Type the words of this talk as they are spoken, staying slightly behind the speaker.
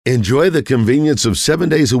Enjoy the convenience of 7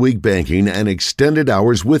 days a week banking and extended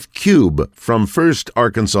hours with Cube from First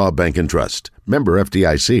Arkansas Bank and Trust. Member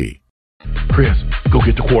FDIC. Chris, go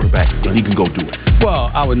get the quarterback and he can go do it. Well,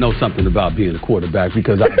 I would know something about being a quarterback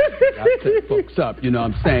because I set folks up, you know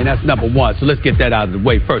what I'm saying? That's number one. So let's get that out of the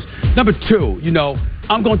way first. Number two,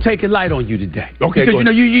 I'm going to take it light on you today. Okay, because,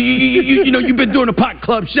 you've been doing the pot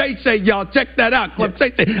Club Shay Say, y'all. Check that out. Club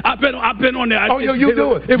Shay Say. I've been on there. You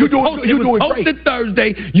do it. It was great. hosted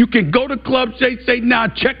Thursday. You can go to Club Shay Say now.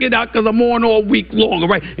 Check it out because I'm on all week long, all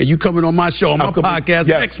right? And you coming on my show, on my podcast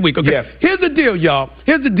next week, okay? Yes. Here's the deal, y'all.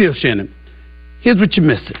 Here's the deal, Shannon. Here's what you're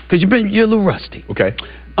missing because you're a little rusty. Okay.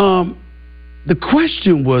 The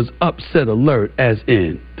question was upset alert as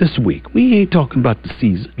in this week. We ain't talking about the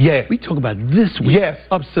season. Yeah. We talking about this week. Yes.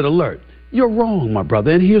 Upset alert. You're wrong, my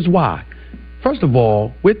brother, and here's why. First of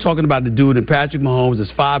all, we're talking about the dude in Patrick Mahomes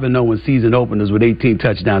is 5-0 in season openers with 18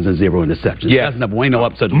 touchdowns and 0 interceptions. Yes. That's number one. Ain't no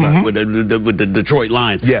upset alert with the Detroit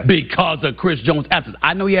Lions because of Chris Jones' absence.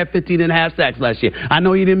 I know he had 15.5 sacks last year. I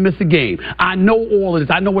know he didn't miss a game. I know all of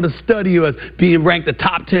this. I know what a study is being ranked the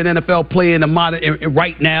top 10 NFL player in the modern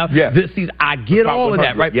right now this season. I get all of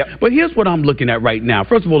that, right? Yep. But here's what I'm looking at right now.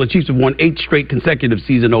 First of all, the Chiefs have won 8 straight consecutive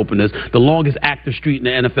season openers, the longest active streak in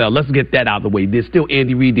the NFL. Let's get that out of the way. There's still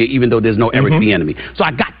Andy Reid there, even though there's no Eric Bieniemy. So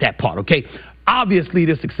I got that part, okay? Obviously,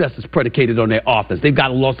 their success is predicated on their offense. They've got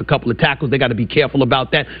to lost a couple of tackles. They got to be careful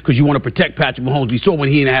about that because you want to protect Patrick Mahomes. We saw when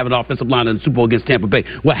he didn't have an offensive line in the Super Bowl against Tampa Bay.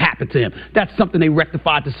 What happened to him? That's something they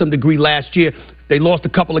rectified to some degree last year. They lost a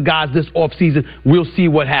couple of guys this offseason. We'll see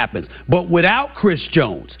what happens. But without Chris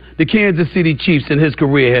Jones, the Kansas City Chiefs in his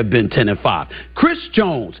career have been 10-5. Chris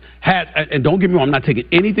Jones had, and don't get me wrong, I'm not taking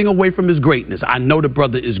anything away from his greatness. I know the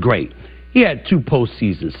brother is great. He had 2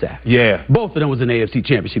 postseason sacks. Yeah. Both of them was an AFC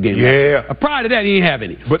Championship game. Yeah. Prior to that, he didn't have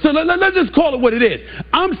any. So let's just call it what it is.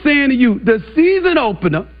 I'm saying to you, the season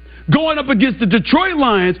opener, going up against the Detroit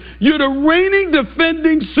Lions, you're the reigning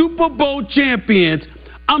defending Super Bowl champions.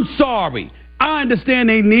 I'm sorry. I understand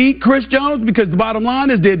they need Chris Jones because the bottom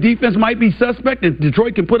line is their defense might be suspect and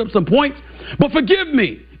Detroit can put up some points. But forgive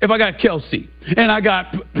me if I got Kelsey and I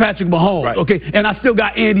got Patrick Mahomes, okay, and I still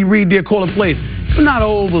got Andy Reid there calling plays. I'm not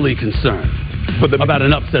overly concerned about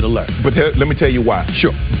an upset alert. But let me tell you why.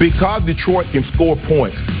 Sure. Because Detroit can score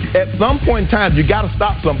points. At some point in time, you got to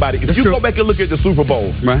stop somebody. If you go back and look at the Super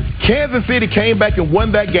Bowl, Kansas City came back and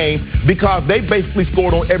won that game because they basically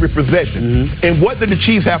scored on every possession. And what did the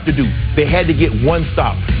Chiefs have to do? They had to get one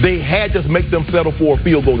stop. They had to make them settle for a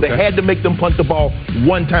field goal. They had to make them punt the ball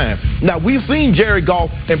one time. Now, we've seen Jared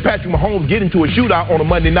Goff and Patrick Mahomes get into a shootout on a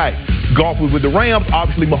Monday night. Goff was with the Rams,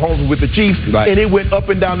 obviously Mahomes was with the Chiefs, and it went up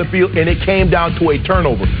and down the field, and it came down to a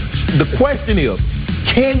turnover. The question is,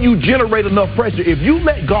 can you generate enough pressure? If you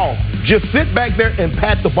let Goff just sit back there and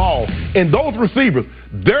pat the ball, and those receivers,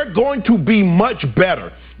 they're going to be much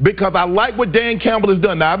better. Because I like what Dan Campbell has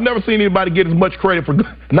done. Now, I've never seen anybody get as much credit for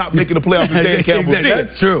not making the playoffs as Dan Campbell did.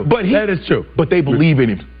 That's true. That is true. But they believe in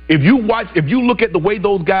him. If you look at the way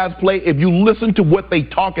those guys play, if you listen to what they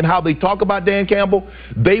talk and how they talk about Dan Campbell,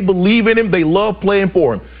 they believe in him. They love playing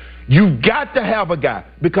for him. You've got to have a guy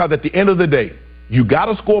because at the end of the day, you got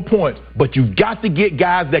to score points, but you've got to get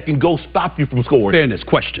guys that can go stop you from scoring.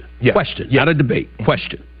 Question. Question. Not a debate.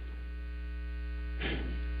 Question.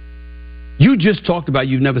 You just talked about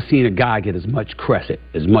you've never seen a guy get as much credit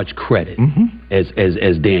as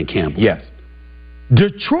Dan Campbell. Yes.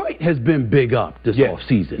 Detroit has been big up this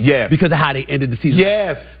offseason because of how they ended the season.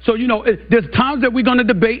 Yes. So, there's times that we're going to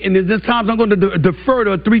debate, and there's times I'm going to defer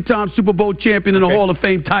to a 3-time Super Bowl champion and a Hall of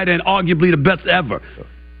Fame tight end, arguably the best ever.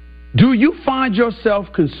 Do you find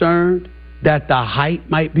yourself concerned that the height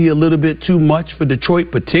might be a little bit too much for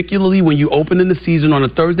Detroit, particularly when you open in the season on a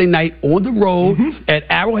Thursday night on the road at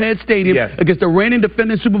Arrowhead Stadium against the reigning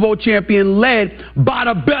defending Super Bowl champion led by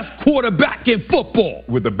the best quarterback in football?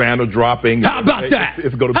 With the banner dropping. How about that?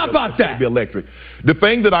 It's going to be electric. The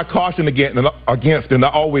thing that I caution against, and I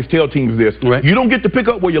always tell teams this, you don't get to pick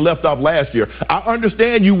up where you left off last year. I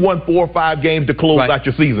understand you won 4 or 5 games to close out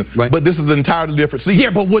your season, but this is an entirely different season. Yeah,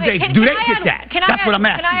 but do they get that? That's what I'm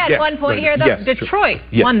asking. Can I add one point here, though? Yes, Detroit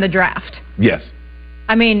won the draft. Yes.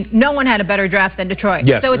 I mean, no one had a better draft than Detroit.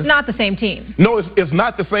 Yes. So it's not the same team. No, it's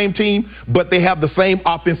not the same team, but they have the same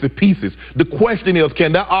offensive pieces. The question is,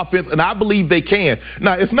 can that offense, and I believe they can.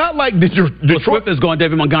 Now, it's not like Detroit. Swift is going,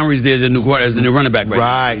 David Montgomery's there as the new running back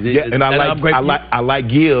right now. Yeah, and I like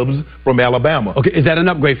Gibbs from Alabama. Okay, is that an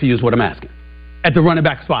upgrade for you is what I'm asking? at the running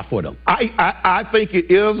back spot for them? I think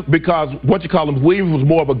it is because Williams was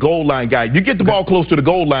more of a goal line guy. You get the ball close to the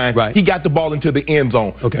goal line, he got the ball into the end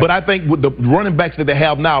zone. But I think with the running backs that they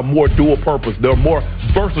have now are more dual purpose. They're more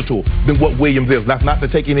versatile than what Williams is. That's not to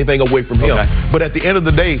take anything away from him. But at the end of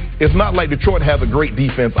the day, it's not like Detroit has a great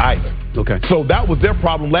defense either. So that was their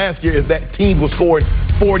problem last year, is that teams were scoring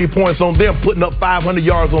 40 points on them, putting up 500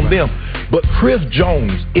 yards on them. But Chris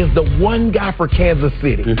Jones is the one guy for Kansas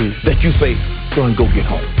City that you say, son, go get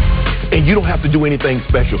home. And you don't have to do anything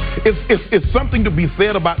special. It's something to be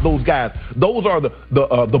said about those guys. Those are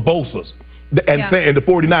the Bosa's. And the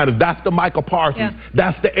 49ers, that's the Michael Parsons,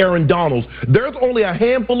 that's the Aaron Donalds. There's only a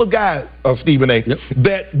handful of guys, Stephen A.,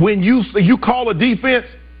 that when you call a defense,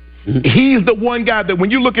 he's the one guy that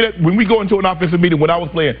when you look at it, when we go into an offensive meeting, when I was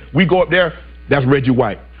playing, we go up there, that's Reggie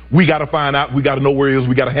White. We got to find out. We got to know where he is.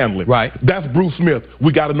 We got to handle him. That's Bruce Smith.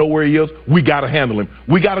 We got to know where he is. We got to handle him.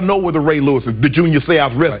 We got to know where the Ray Lewis is. The Junior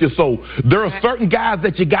Seau, rest his soul. There are certain guys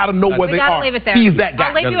that you got to know where they are. Leave it there. He's that guy.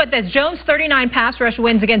 I'll leave you with this. Jones' 39 pass rush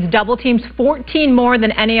wins against double teams, 14 more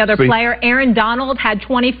than any other player. Aaron Donald had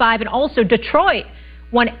 25, and also Detroit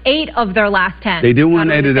won 8 of their last 10. They did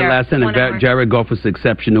win 8 of their last 10, and Jared Goff was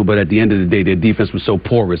exceptional, but at the end of the day, their defense was so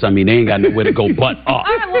porous. I mean, they ain't got nowhere to go but up. All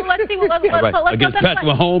right, well, let's see. Let's against Patrick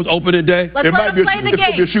Mahomes, opening day. Let's let them play the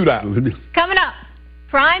game. It's going to be a shootout. Coming up,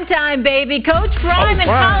 prime time, baby. Coach Prime in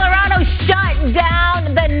Colorado shut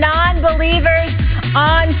down the non-believers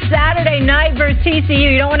on Saturday night versus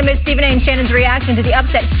TCU. You don't want to miss Stephen A. and Shannon's reaction to the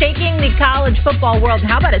upset shaking the college football world. And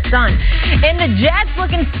how about his son? And the Jets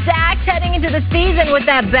looking stacked heading into the season with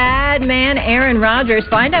that bad man, Aaron Rodgers.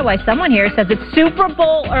 Find out why someone here says it's Super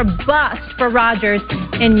Bowl or bust for Rodgers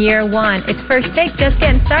in year 1. It's First Take, just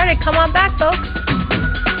getting started. Come on back, folks.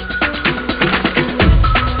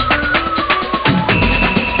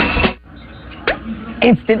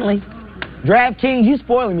 Instantly. DraftKings, you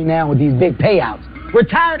spoiling me now with these big payouts.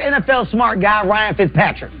 Retired NFL smart guy Ryan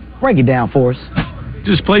Fitzpatrick. Break it down for us.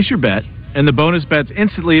 Just place your bet, and the bonus bets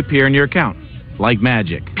instantly appear in your account. Like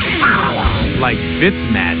magic. Like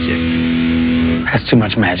Fitzmagic. That's too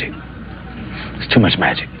much magic. It's too much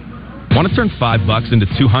magic. Want to turn $5 into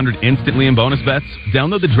 $200 instantly in bonus bets?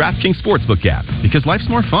 Download the DraftKings Sportsbook app, because life's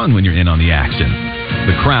more fun when you're in on the action.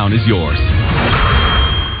 The crown is yours.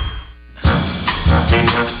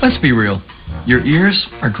 Let's be real. Your ears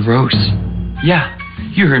are gross. Yeah,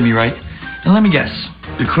 you heard me right. And let me guess,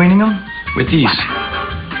 you're cleaning them with these.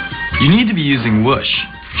 You need to be using Whoosh.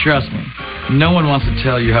 Trust me, no one wants to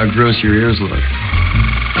tell you how gross your ears look.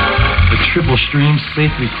 The triple stream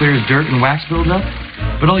safely clears dirt and wax buildup,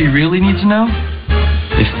 but all you really need to know,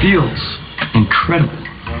 it feels incredible.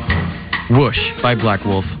 Whoosh by Black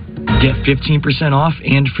Wolf. Get 15% off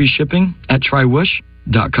and free shipping at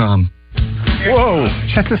trywhoosh.com. Whoa,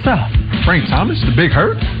 check this out. Frank Thomas, the Big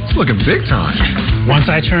Hurt? It's looking big time. Once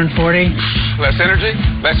I turn 40. Less energy?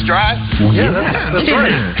 Less drive? Yeah, that's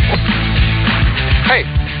right. Hey,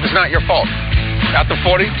 it's not your fault. After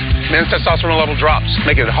 40, men's testosterone level drops,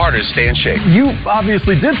 making it harder to stay in shape. You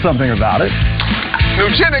obviously did something about it.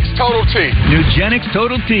 Nugenix Total T. Nugenix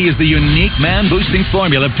Total T is the unique man-boosting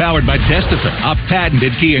formula powered by Testofen, a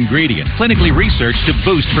patented key ingredient, clinically researched to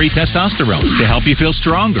boost free testosterone, to help you feel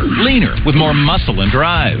stronger, leaner, with more muscle and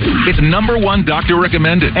drive. It's #1 doctor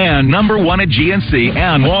recommended and #1 at GNC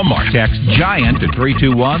and Walmart. Text GIANT to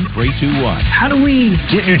 321-321. How do we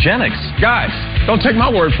get Nugenix? Guys, don't take my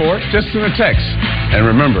word for it. Just send a text. And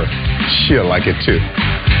remember, she'll like it too.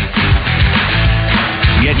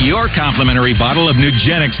 Get your complimentary bottle of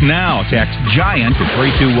Nugenix now. Text GIANT to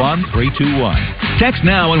 321-321. Text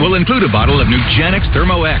now and we'll include a bottle of Nugenix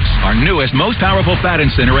Thermo X, our newest, most powerful fat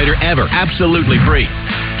incinerator ever, absolutely free.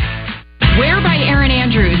 Wear by Erin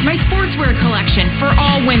Andrews, my sportswear collection for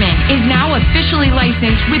all women, is now officially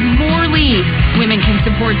licensed with more leagues. Women can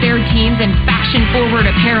support their teams in fashion-forward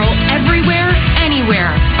apparel everywhere,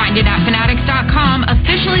 anywhere. Find it at fanatics.com,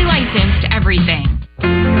 officially licensed everything.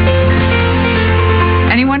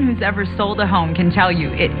 Anyone who's ever sold a home can tell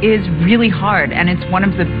you it is really hard, and it's one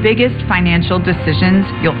of the biggest financial decisions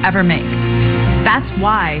you'll ever make. That's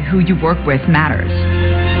why who you work with matters.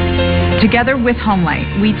 Together with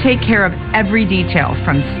HomeLight, we take care of every detail,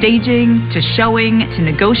 from staging to showing to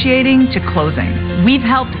negotiating to closing. We've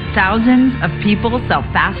helped thousands of people sell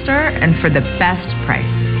faster and for the best price.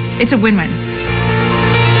 It's a win-win.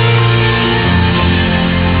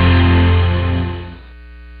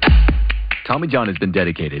 Tommy John has been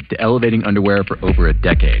dedicated to elevating underwear for over a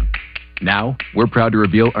decade. Now, we're proud to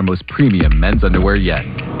reveal our most premium men's underwear yet.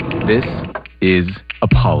 This is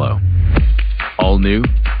Apollo. All new,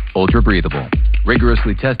 ultra breathable,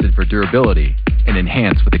 rigorously tested for durability, and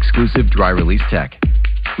enhanced with exclusive dry release tech.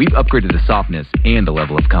 We've upgraded the softness and the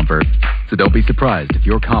level of comfort, so don't be surprised if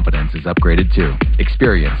your confidence is upgraded too.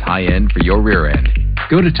 Experience high-end for your rear end.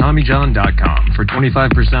 Go to TommyJohn.com for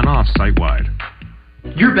 25% off site-wide.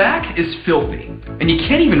 Your back is filthy, and you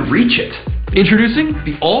can't even reach it. Introducing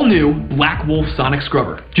the all-new Black Wolf Sonic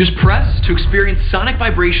Scrubber. Just press to experience sonic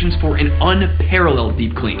vibrations for an unparalleled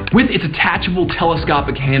deep clean. With its attachable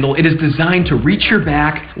telescopic handle, it is designed to reach your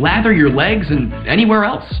back, lather your legs, and anywhere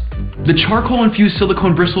else. The charcoal-infused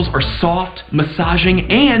silicone bristles are soft,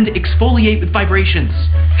 massaging, and exfoliate with vibrations.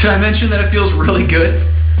 Should I mention that it feels really good?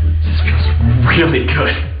 This feels really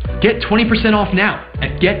good. Get 20% off now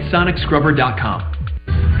at GetSonicScrubber.com.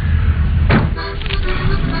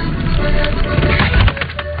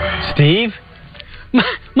 Steve?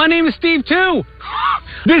 My name is Steve, too.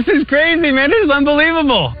 This is crazy, man. This is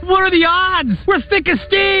unbelievable. What are the odds? We're thick as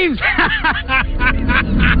Steves.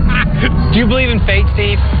 Do you believe in fate,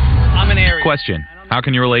 Steve? I'm an Aries. Question. How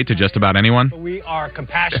can you relate to just about anyone? We are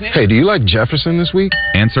compassionate. Hey, do you like Jefferson this week?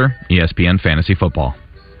 Answer, ESPN Fantasy Football.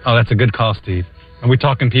 Oh, that's a good call, Steve. Are we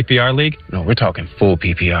talking PPR league? No, we're talking full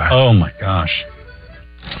PPR. Oh, my gosh.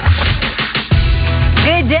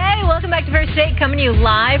 Good day. Welcome back to First Take, coming to you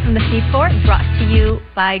live from the Seaport, brought to you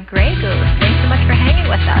by Grey Goose. Thanks so much for hanging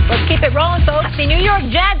with us. Let's keep it rolling, folks. The New York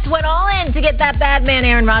Jets went all in to get that bad man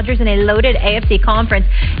Aaron Rodgers in a loaded AFC conference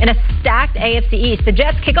in a stacked AFC East. The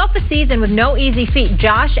Jets kick off the season with no easy feat.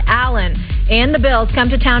 Josh Allen and the Bills come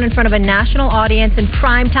to town in front of a national audience in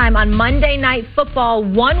primetime on Monday Night Football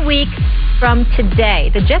 1 week from today.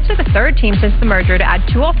 The Jets are the third team since the merger to add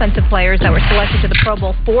 2 offensive players that were selected to the Pro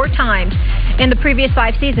Bowl 4 times in the previous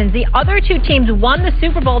 5 seasons. The other 2 teams won the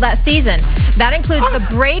Super Bowl that season. That includes the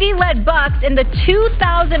Brady-led Bucs and the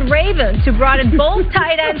 2000 Ravens, who brought in both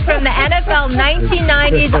tight ends from the NFL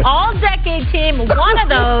 1990s all-decade team. One of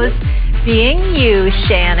those being you,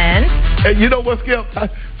 Shannon. And you know what, Skip?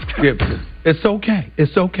 It's okay.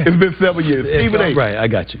 It's okay. It's been 7 years. Even all right, I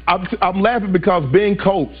got you. I'm laughing because Ben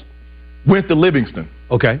Coates went to Livingston.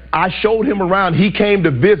 Okay. I showed him around. He came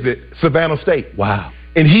to visit Savannah State. Wow.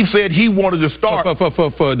 And he said he wanted to start.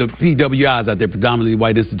 For the PWIs out there, predominantly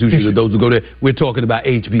white institutions, or those who go there, we're talking about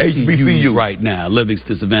HBCU right now,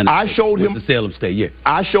 Livingston, Savannah. I showed him. The Salem State, yeah.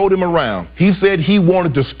 I showed him around. He said he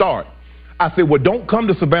wanted to start. I said, well, don't come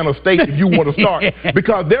to Savannah State if you want to start,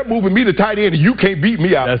 because they're moving me to tight end, and you can't beat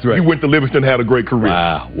me out. That's right. You went to Livingston, had a great career.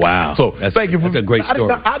 Wow. So thank you for that's a great story.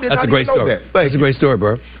 That's a great story. That's a great story,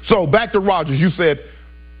 bro. So back to Rodgers. You said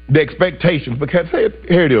the expectations, because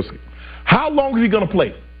here it is. How long is he going to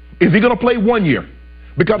play? Is he going to play 1 year?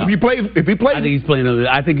 Because if he plays, I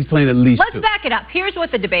think he's playing at least Let's 2. back it up. Here's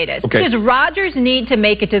what the debate is. Okay. Does Rodgers need to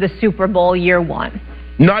make it to the Super Bowl year 1?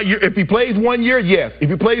 If he plays 1 year, yes.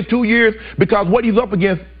 If he plays 2 years, because what he's up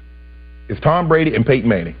against is Tom Brady and Peyton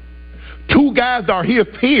Manning. 2 guys that are his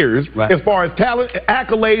peers as far as talent,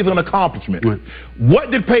 accolades, and accomplishment. Right.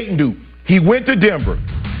 What did Peyton do? He went to Denver.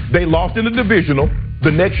 They lost in the divisional.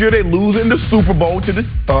 The next year they lose in the Super Bowl to the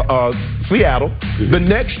Seattle. The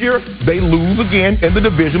next year they lose again in the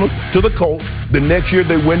divisional to the Colts. The next year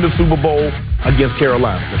they win the Super Bowl against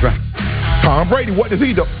Carolina. That's right. Tom Brady, what does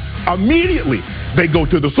he do? Immediately they go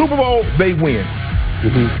to the Super Bowl, they win.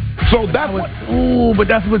 So that's but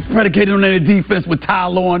that's what's predicated on their defense with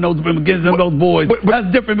Tyler and those boys. That's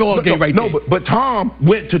a different ball game right there. But Tom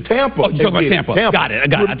went to Tampa. Oh, you're talking about Tampa. Got it.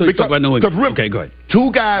 I thought you were talking about New England. Okay, go ahead.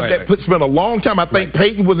 2 guys that spent a long time. I think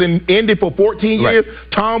Peyton was in Indy for 14 years.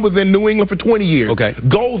 Tom was in New England for 20 years. Okay.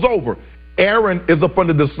 Goes over. Aaron is up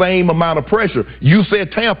under the same amount of pressure. You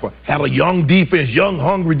said Tampa had a young defense, young,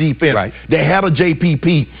 hungry defense. Right. They had a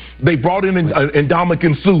JPP. They brought in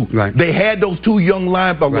Ndamukong Suh. Right. They had those 2 young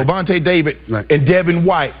linebackers, Levante David and Devin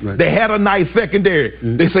White. Right. They had a nice secondary.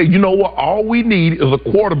 They say, you know what? All we need is a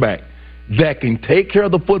quarterback that can take care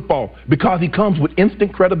of the football, because he comes with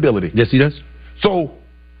instant credibility. Yes, he does. So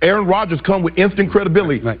Aaron Rodgers come with instant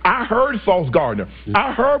credibility. Right. I heard Sauce Gardner.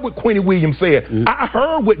 I heard what Quincy Williams said. I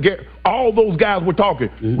heard what all those guys were talking.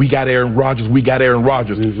 We got Aaron Rodgers. We got Aaron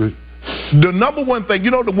Rodgers. The number one thing,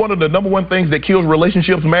 one of the number one things that kills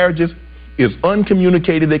relationships, marriages, is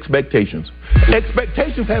uncommunicated expectations.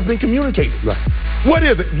 Expectations have been communicated. Right. What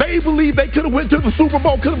is it? They believe they could have went to the Super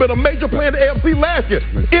Bowl, could have been a major player in the AFC last year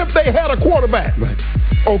if they had a quarterback. Right.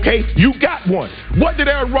 Okay, you got one. What did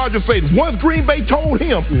Aaron Rodgers say? Once Green Bay told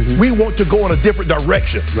him, we want to go in a different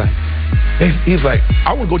direction. Right. He's like,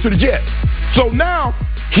 I want to go to the Jets. So now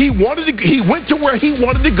he went to where he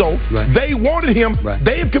wanted to go. Right. They wanted him. Right.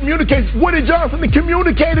 They have communicated. Woody Johnson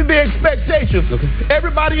communicated their expectations. Okay.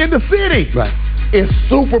 Everybody in the city. Right. It's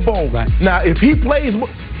Super Bowl. Right. Now, if he plays,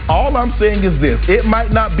 All I'm saying is this. It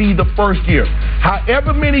might not be the first year.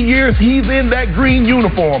 However many years he's in that green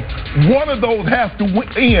uniform, one of those has to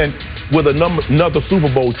end with another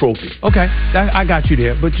Super Bowl trophy. Okay, I got you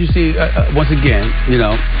there. But you see, once again,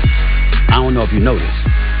 I don't know if you know this.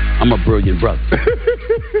 I'm a brilliant brother.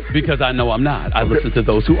 Because I know I'm not. I listen to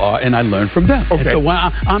those who are, and I learn from them. Okay. And so when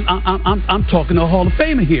I'm talking to a Hall of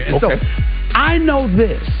Famer here. And so I know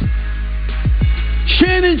this.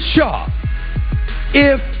 Shannon Sharpe,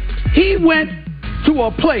 if he went to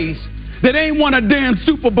a place that ain't won a damn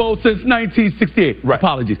Super Bowl since 1968. Right.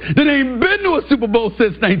 Apologies. That ain't been to a Super Bowl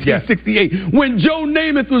since 1968. When Joe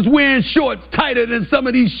Namath was wearing shorts tighter than some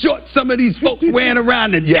of these shorts some of these folks wearing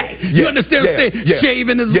around today. You understand what I'm saying?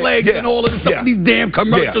 Shaving his legs and all of some of these damn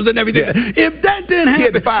commercials and everything. If that didn't happen, he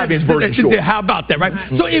had the 5-inch version short. How about that, right?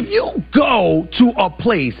 So if you go to a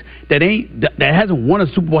place that hasn't won a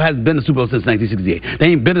Super Bowl, hasn't been to a Super Bowl since 1968. They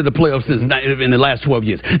ain't been to the playoffs since in the last 12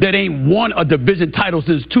 years. That ain't won a division title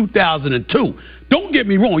since 2002. Don't get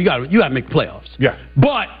me wrong, you gotta make the playoffs. Yeah.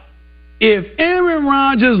 But if Aaron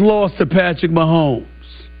Rodgers lost to Patrick Mahomes,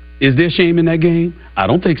 is there shame in that game? I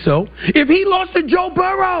don't think so. If he lost to Joe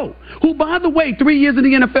Burrow, who, by the way, 3 years in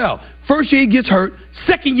the NFL, first year he gets hurt,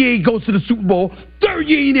 second year he goes to the Super Bowl, third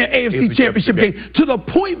year in the AFC Championship game, to the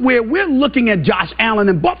point where we're looking at Josh Allen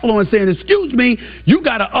in Buffalo and saying, excuse me, you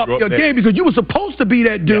got to up your game because you were supposed to be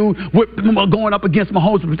that dude with going up against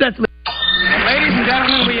Mahomes. Potentially. Ladies and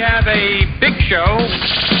gentlemen, we have a big show.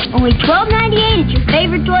 Only $12.98 at your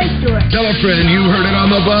favorite toy store. Tell a friend you heard it on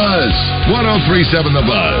The Buzz. 103.7 The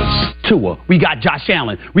Buzz. Tua. We got Josh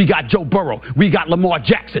Allen. We got Joe Burrow. We got Lamar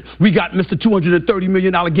Jackson. We got Mr. $230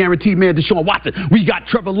 million guaranteed man, Deshaun Watson. We got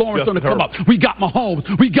Trevor Lawrence on the come up. We got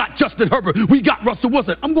Mahomes. We got Justin Herbert. We got Russell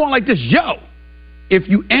Wilson. I'm going like this. Yo, if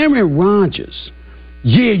you Aaron Rodgers,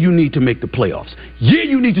 yeah, you need to make the playoffs. Yeah,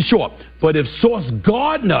 you need to show up. But if Sauce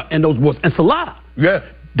Gardner and those boys, and Salata,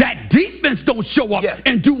 that defense don't show up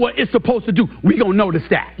and do what it's supposed to do, we gonna notice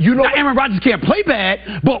that. Now, Aaron Rodgers can't play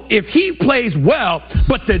bad, but if he plays well,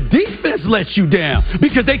 but the defense lets you down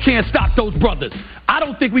because they can't stop those brothers, I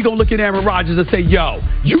don't think we're going to look at Aaron Rodgers and say, yo,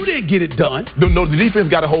 you didn't get it done. No, the defense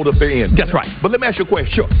got to hold up their end. That's right. But let me ask you a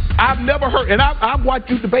question. Sure. I've never heard, and I've watched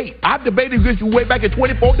you debate. I've debated against you way back in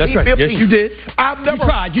 2014, That's right. 15. Yes, you did.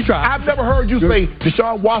 You tried. I've never heard you say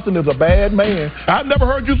Deshaun Watson is a bad man. I've never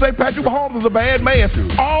heard you say Patrick Mahomes is a bad man.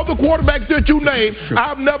 All the quarterbacks that you named,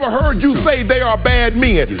 I've never heard you say they are bad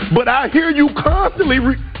men. But I hear you constantly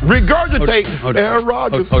regurgitate Aaron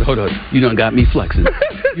Rodgers. Hold on. You done got me flexing.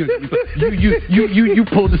 You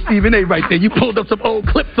pulled the Stephen A right there. You pulled up some old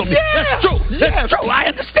clips on me. That's true. That's true. I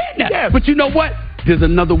understand that. But you know what? There's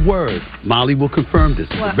another word. Molly will confirm this.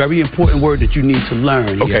 It's a very important word that you need to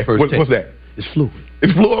learn. Okay. What's that? It's fluid.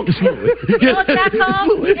 It's fluid. It's fluid. What's that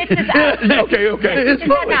called? It's his Okay. It's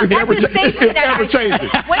fluid. It's never changing.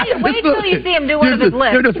 Wait till you see him do one of his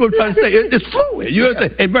lists. That's what I'm trying to say. It's fluid. You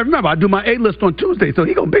understand? And remember, I do my A-list on Tuesday, so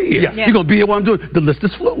he's going to be here. He's going to be here while I'm doing the list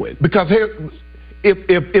is fluid. Because here,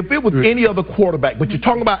 if it was any other quarterback, but you're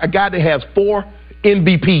talking about a guy that has 4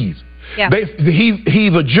 MVPs. Yeah.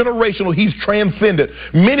 He's a generational, he's transcendent.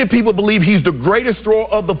 Many people believe he's the greatest thrower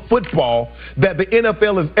of the football that the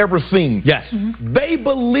NFL has ever seen. Yes. They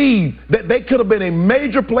believe that they could have been a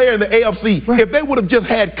major player in the AFC if they would have just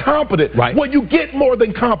had competent. Well, you get more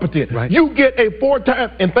than competent. You get a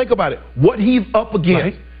 4-time, and think about it, what he's up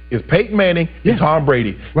against is Peyton Manning and Tom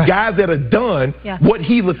Brady. Guys that have done what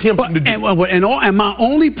he's attempting to do. And my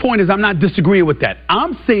only point is I'm not disagreeing with that.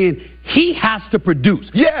 I'm saying he has to produce.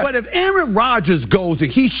 But if Aaron Rodgers goes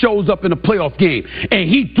and he shows up in a playoff game and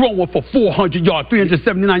he throwing for 400 yards,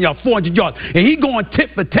 379 yards, 400 yards, and he going tit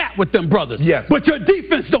for tat with them brothers, but your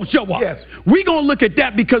defense don't show up, we going to look at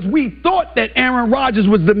that because we thought that Aaron Rodgers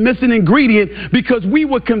was the missing ingredient because we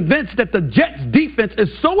were convinced that the Jets defense is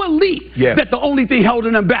so elite that the only thing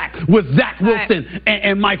holding them back was Zach Wilson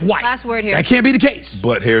and Mike White. Last word here. That can't be the case.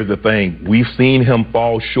 But here's the thing. We've seen him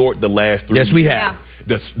fall short the last 3 years. Yes, we have.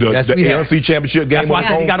 The NFC Championship game was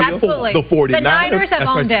the 49ers. The Niners have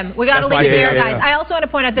owned him. We got to leave it there, guys. I also want to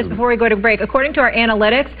point out this before we go to break. According to our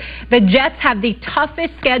analytics, the Jets have the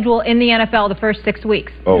toughest schedule in the NFL the first 6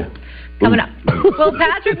 weeks. Coming up. Will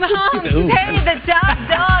Patrick Mahomes stay the top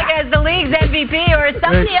dog as the league's MVP, or is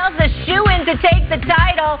somebody else a shoo-in to take the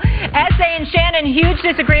title? SA and Shannon, huge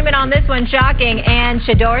disagreement on this one, shocking. And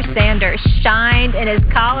Shedeur Sanders shined in his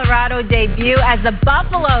Colorado debut as the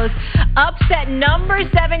Buffaloes upset number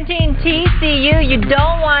 17 TCU. You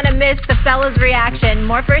don't want to miss the fellas' reaction.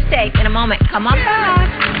 More First Take in a moment. Come on back.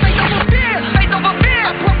 Hey, you didn't know about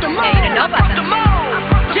that.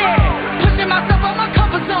 Pushing myself out my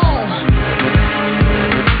comfort zone.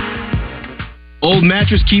 Old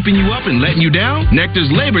mattress keeping you up and letting you down?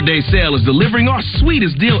 Nectar's Labor Day sale is delivering our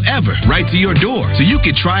sweetest deal ever right to your door, so you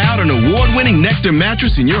can try out an award-winning Nectar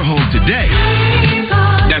mattress in your home today.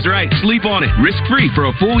 That's right, sleep on it, risk-free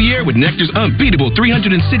for a full year with Nectar's unbeatable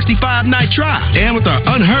 365-night trial. And with our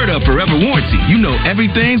unheard-of forever warranty, you know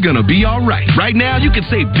everything's gonna be all right. Right now, you can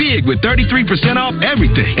save big with 33% off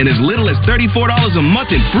everything and as little as $34 a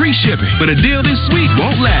month in free shipping. But a deal this sweet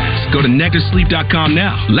won't last. Go to NectarSleep.com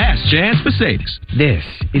now. Last chance for savings. This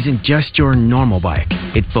isn't just your normal bike.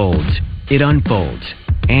 It folds, it unfolds,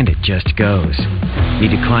 and it just goes.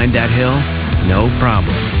 Need to climb that hill? No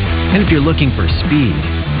problem. And if you're looking for speed,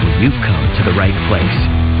 well, you've come to the right place.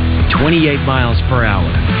 28 miles per hour,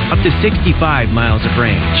 up to 65 miles of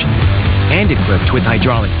range, and equipped with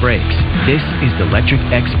hydraulic brakes. This is the Lectric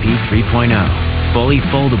XP 3.0. Fully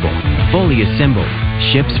foldable, fully assembled,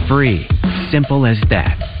 ships free. Simple as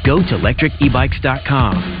that. Go to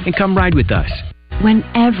lectricebikes.com and come ride with us. When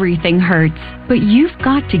everything hurts, but you've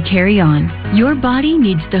got to carry on. Your body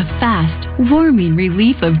needs the fast, warming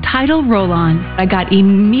relief of Tidal Roll-On. I got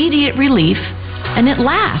immediate relief, and it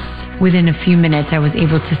lasts. Within a few minutes, I was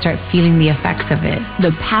able to start feeling the effects of it.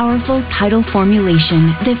 The powerful Tidal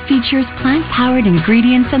formulation that features plant-powered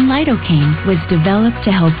ingredients and lidocaine was developed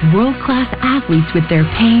to help world-class athletes with their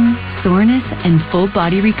pain, soreness, and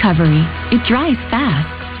full-body recovery. It dries fast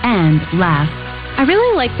and lasts. I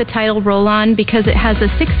really like the Tidal Roll-On because it has a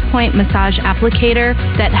 6-point massage applicator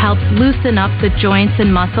that helps loosen up the joints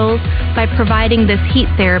and muscles by providing this heat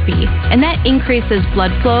therapy, and that increases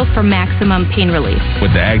blood flow for maximum pain relief.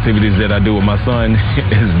 With the activities that I do with my son,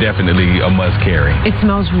 it's definitely a must carry. It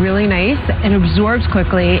smells really nice and absorbs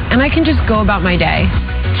quickly, and I can just go about my day.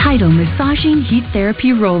 Tidal Massaging Heat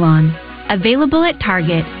Therapy Roll-On. Available at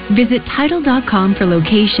Target. Visit Tidal.com for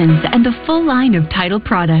locations and the full line of Tidal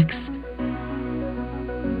products.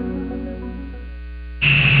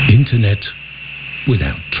 Internet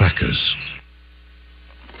without trackers,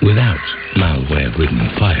 without malware-ridden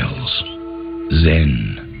files.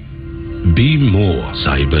 Zen. Be more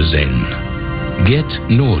cyber zen. Get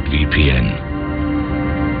NordVPN.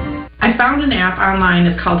 I found an app online.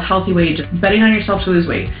 It's called Healthy Weight, betting on yourself to lose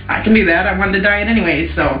weight. I can do that. I wanted to diet anyway,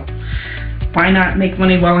 so why not make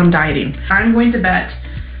money while I'm dieting? I'm going to bet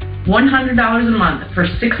 $100 a month for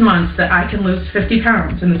 6 months that I can lose 50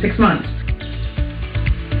 pounds in the 6 months.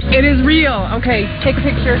 It is real. Okay, take a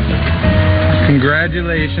picture.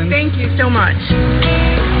 Congratulations. Thank you so much.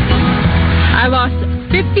 I lost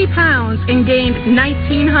 50 pounds and gained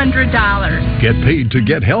 $1,900. Get paid to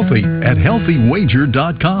get healthy at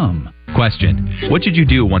healthywager.com. Question: what should you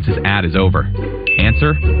do once this ad is over?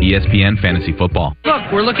 Answer: ESPN Fantasy Football.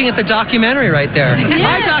 Look, we're looking at the documentary right there. Yeah.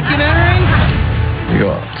 Hi, documentary. We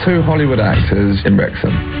got 2 Hollywood actors in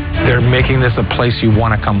Wrexham. They're making this a place you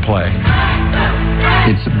want to come play.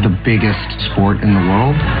 It's the biggest sport in the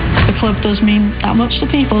world. The club does mean that much to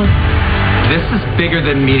people. This is bigger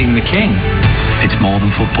than meeting the king. It's more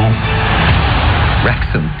than football.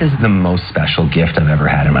 Wrexham is the most special gift I've ever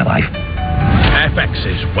had in my life.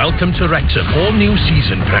 FX's Welcome to Wrexham. All new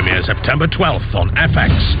season premiere September 12th on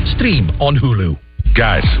FX. Stream on Hulu.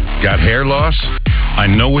 Guys, got hair loss? I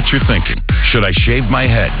know what you're thinking. Should I shave my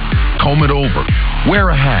head? Comb it over? Wear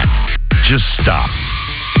a hat? Just stop.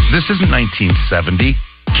 This isn't 1970.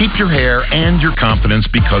 Keep your hair and your confidence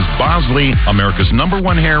because Bosley, America's #1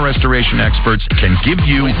 hair restoration experts, can give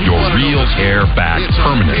you your real hair back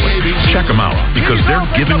permanently. Check them out because they're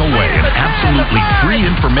giving away an absolutely free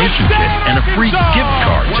information kit and a free gift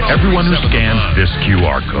card to everyone who scans this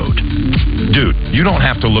QR code. Dude, you don't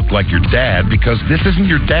have to look like your dad because this isn't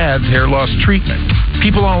your dad's hair loss treatment.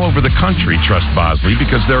 People all over the country trust Bosley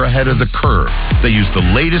because they're ahead of the curve. They use the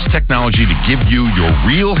latest technology to give you your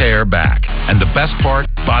real hair back. And the best part,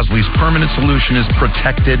 Bosley's permanent solution is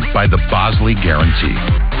protected by the Bosley Guarantee.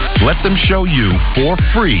 Let them show you for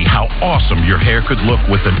free how awesome your hair could look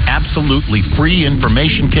with an absolutely free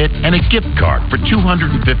information kit and a gift card for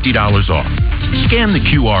 $250 off. Scan the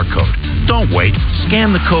QR code. Don't wait.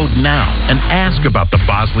 Scan the code now and ask about the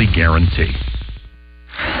Bosley Guarantee.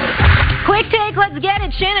 Quick take, let's get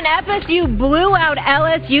it. Shannon, FSU blew out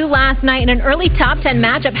LSU last night in an early top 10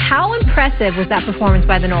 matchup. How impressive was that performance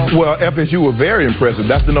by the Noles? Well, FSU were very impressive.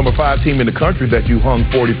 That's the number 5 team in the country that you hung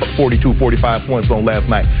 42, 45 points on last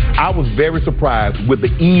night. I was very surprised with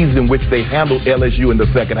the ease in which they handled LSU in the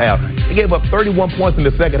second half. They gave up 31 points in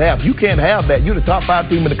the second half. You can't have that. You're the top 5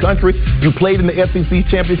 team in the country. You played in the SEC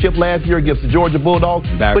championship last year against the Georgia Bulldogs.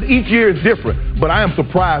 But each year is different. But I am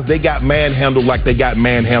surprised they got manhandled like they got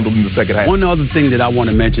manhandled in the second half. One other thing that I want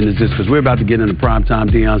to mention is this, because we're about to get into primetime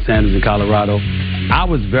Deion Sanders in Colorado. I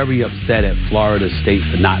was very upset at Florida State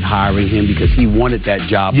for not hiring him because he wanted that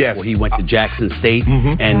job before he went to Jackson State.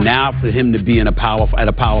 And now for him to be in a Power 5, in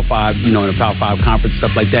a Power 5 conference,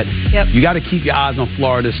 stuff like that, you got to keep your eyes on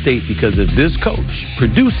Florida State because if this coach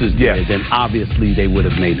produces there, then obviously they would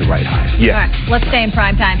have made the right hire. All right, let's stay in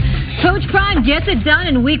prime time. Coach Prime gets it done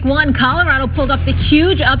in Week 1. Colorado pulled off the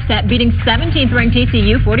huge upset, beating 17th-ranked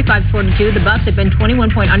TCU 45-42. The Buffs have been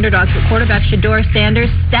 21-point underdogs, but quarterback Shedeur Sanders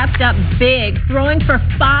stepped up big, throwing for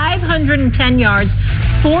 510 yards,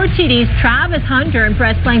 4 TDs. Travis Hunter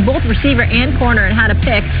impressed, playing both receiver and corner and had a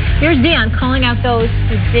pick. Here's Deion calling out those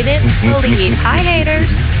who didn't believe. Hi, haters.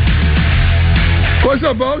 What's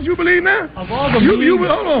up, boss? You believe now? Hold on.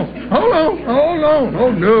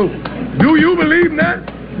 Oh, no. Do you believe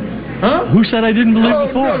that? Huh? Who said I didn't believe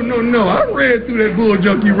before? No. I read through that bull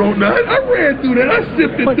junk you wrote now. I read through that. I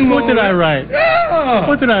sifted through all What did I write? Yeah.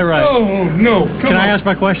 What did I write? Oh, no. Can I ask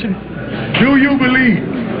my question? Do you believe?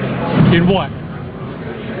 In what?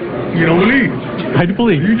 You don't believe. I do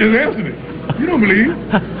believe. You just answered it. You don't believe.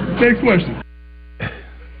 Next question.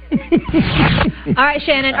 All right,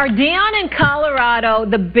 Shannon, are Deion and Colorado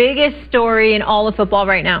the biggest story in all of football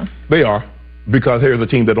right now? They are. Because here's a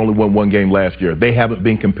team that only won 1 game last year. They haven't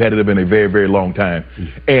been competitive in a very, very long time.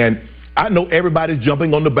 And I know everybody's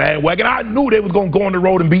jumping on the bandwagon. I knew they was going to go on the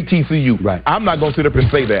road and beat TCU. Right. I'm not going to sit up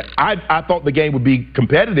and say that. I thought the game would be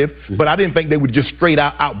competitive, but I didn't think they would just straight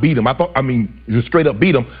out beat them. Just straight up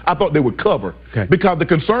beat them. I thought they would cover. Okay. Because the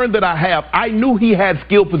concern that I have, I knew he had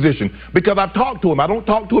skill position because I talked to him. I don't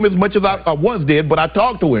talk to him as much as I once did, but I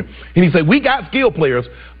talked to him. And he said, we got skill players,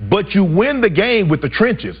 but you win the game with the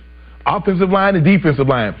trenches. Offensive line and defensive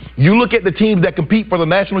line. You look at the teams that compete for the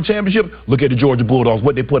national championship, look at the Georgia Bulldogs,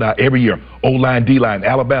 what they put out every year. O-line, D-line,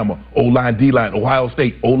 Alabama, O-line, D-line, Ohio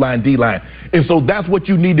State, O-line, D-line. And so that's what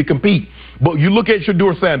you need to compete. But you look at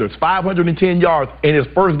Shedeur Sanders, 510 yards in his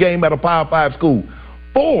first game at a Power 5 school.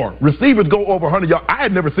 4 receivers go over 100 yards. I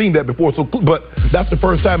had never seen that before, but that's the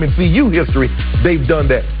first time in CU history they've done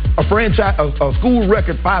that. A school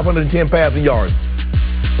record 510 passing yards.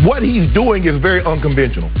 What he's doing is very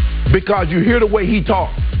unconventional because you hear the way he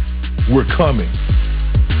talks. We're coming.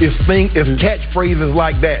 It's catchphrases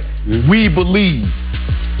like that. We believe.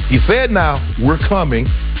 He said now, we're coming.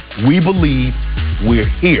 We believe. We're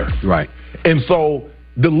here. Right. And so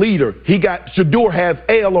the leader, Shedeur has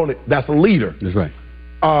L on it. That's a leader. That's right.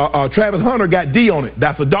 Travis Hunter got D on it.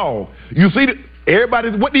 That's a dog. You see,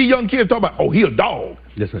 what these young kids talk about? Oh, he a dog.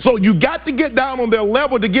 Yes, right. So you got to get down on their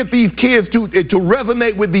level to get these kids to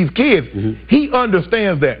resonate with these kids. He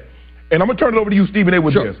understands that. And I'm going to turn it over to you, Stephen A.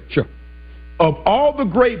 with this. Sure. Of all the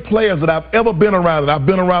great players that I've ever been around, and I've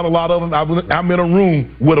been around a lot of them, I'm in a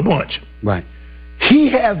room with a bunch. Right.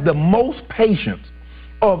 He has the most patience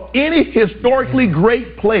of any historically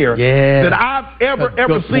great player that I've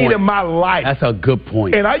ever seen in my life. That's a good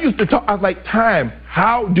point. And I used to talk, I was like, Time,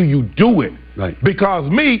 how do you do it? Right.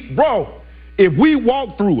 Because if we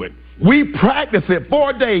walk through it, we practice it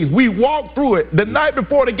 4 days, we walk through it. The night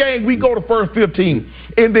before the game, we go to first 15.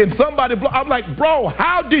 And then I'm like, bro,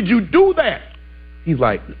 how did you do that? He's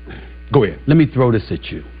like, go ahead. Let me throw this at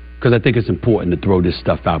you because I think it's important to throw this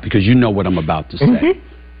stuff out because you know what I'm about to say.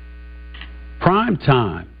 Prime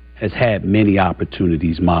time has had many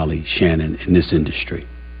opportunities, Molly, Shannon, in this industry.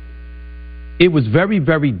 It was very,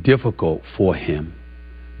 very difficult for him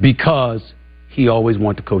because he always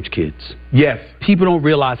wanted to coach kids. Yes. People don't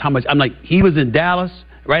realize how much. He was in Dallas,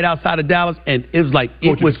 right outside of Dallas, and it was like,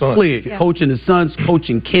 it was clear. Yeah. Coaching his sons,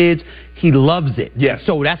 coaching kids. He loves it. Yes.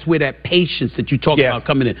 So that's where that patience that you talk about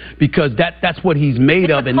coming in, because that's what he's made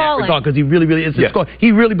of in that regard, because he really, really is his calling.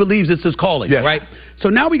 He really believes it's his calling, right? So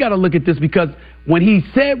now we got to look at this because when he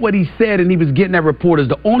said what he said and he was getting at reporters,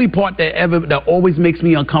 the only part that always makes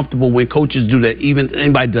me uncomfortable when coaches do that, even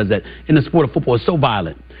anybody does that in the sport of football, is so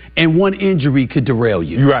violent. And one injury could derail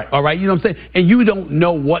you. Right. All right? You know what I'm saying? And you don't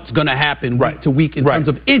know what's going to happen week to week in terms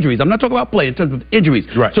of injuries. I'm not talking about play, in terms of injuries.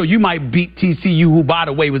 Right. So you might beat TCU, who, by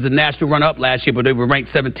the way, was a national runner-up last year, but they were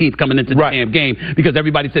ranked 17th coming into the damn game because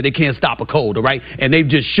everybody said they can't stop a cold, all right? And they've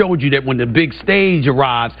just showed you that when the big stage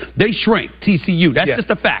arrives, they shrink, TCU. That's just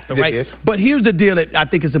a fact, all right? But here's the deal that I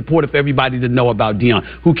think is important for everybody to know about Deion,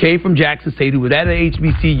 who came from Jackson State, who was at an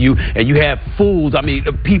HBCU, and you have fools,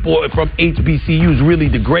 people from HBCUs really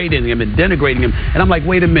degrade degrading him and denigrating him. And I'm like,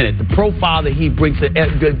 wait a minute. The profile that he brings to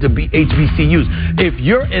be HBCUs. If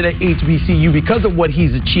you're at an HBCU because of what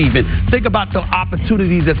he's achieving, think about the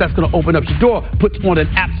opportunities that's going to open up. Shedeur puts on an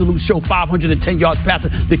absolute show, 510 yards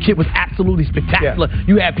passing. The kid was absolutely spectacular. Yeah.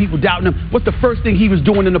 You had people doubting him. What's the first thing he was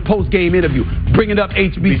doing in the post-game interview? Bringing up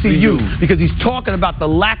HBCU. Because he's talking about the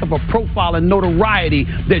lack of a profile and notoriety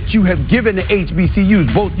that you have given the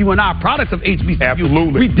HBCUs. Both you and I are products of HBCUs.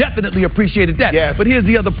 Absolutely. We definitely appreciated that. Yes. But here's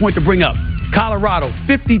the other point to bring up. Colorado,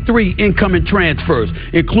 53 incoming transfers,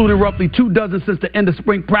 including roughly 24 since the end of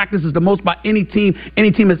spring practice, is the most by any team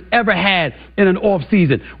has ever had in an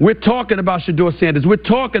offseason. We're talking about Shedeur Sanders. We're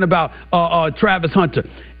talking about Travis Hunter.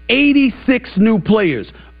 86 new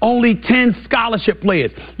players, only 10 scholarship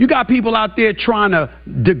players. You got people out there trying to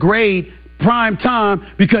degrade Prime Time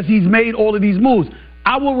because he's made all of these moves.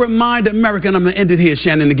 I will remind America, and I'm going to end it here,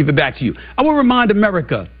 Shannon, and give it back to you. I will remind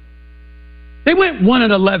America, they went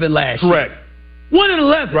 1-11 last year. Correct.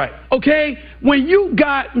 1-11. Right. Okay? When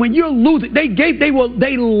you're losing,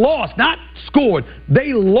 they lost, not scored.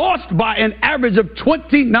 They lost by an average of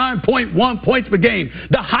 29.1 points per game,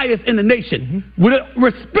 the highest in the nation.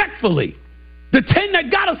 Respectfully, the 10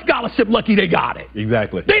 that got a scholarship, lucky they got it.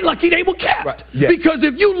 Exactly. They lucky they were kept. Right. Yes. Because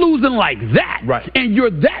if you losing like that, and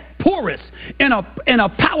you're that porous in a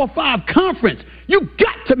Power 5 conference, you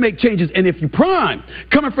got to make changes. And if you prime,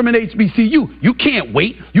 coming from an HBCU, you can't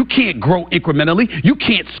wait. You can't grow incrementally. You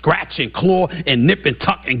can't scratch and claw and nip and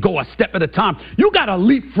tuck and go a step at a time. You got to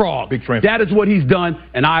leapfrog. Big transfer. That is what he's done,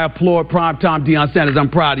 and I applaud Primetime Deion Sanders. I'm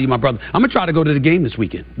proud of you, my brother. I'm going to try to go to the game this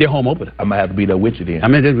weekend. They're home opener. I might have to be there with you then. I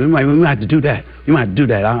mean, we might have to do that. You might have to do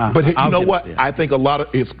that. But you know what? I think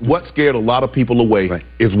what scared a lot of people away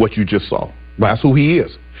is what you just saw. That's who he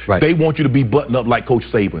is. Right. They want you to be buttoned up like Coach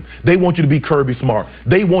Saban. They want you to be Kirby Smart.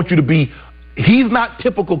 They want you to be – he's not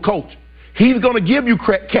typical coach. He's going to give you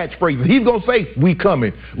catchphrases. He's going to say, we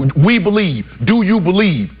coming. We believe. Do you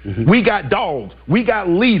believe? We got dogs. We got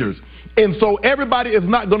leaders. And so everybody is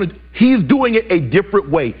not going to – he's doing it a different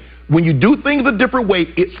way. When you do things a different way,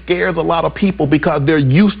 it scares a lot of people because they're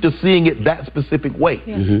used to seeing it that specific way.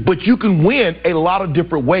 But you can win a lot of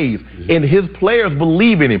different ways, and his players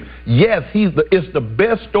believe in him. Yes, it's the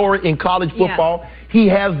best story in college football. He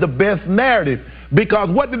has the best narrative because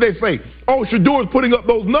what did they say? Oh, Shedeur is putting up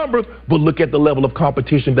those numbers, but look at the level of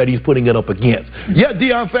competition that he's putting it up against. Yeah,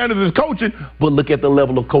 Deion Sanders is coaching, but look at the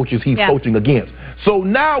level of coaches he's coaching against. So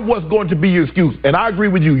now what's going to be your excuse? And I agree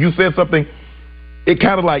with you. You said something. It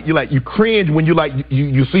kind of like you cringe when you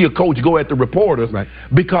see a coach go at the reporters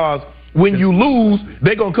because when you lose,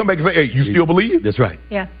 they're gonna come back and say, "Hey, you still believe?" That's right.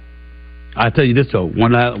 Yeah. I'll tell you this though.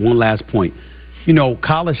 One last point. You know,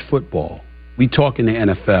 college football. We talk in the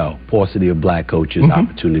NFL, paucity of black coaches,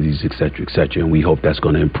 opportunities, et cetera, and we hope that's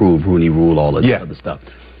going to improve. Rooney Rule, all of that other stuff.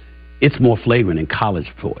 It's more flagrant in college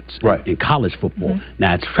sports, in college football.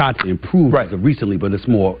 Now it's tried to improve recently, but it's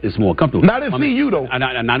more comfortable. Not at CU though.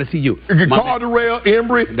 Not at CU. Calderell,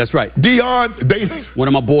 Embry. That's right. Deion. One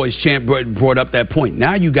of my boys, Champ, brought up that point.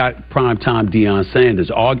 Now you got primetime Deion Sanders,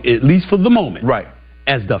 at least for the moment,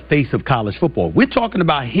 as the face of college football. We're talking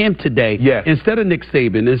about him today instead of Nick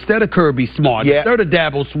Saban, instead of Kirby Smart, instead of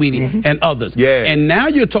Dabo Swinney and others. And now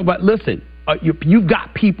you're talking about, listen, you've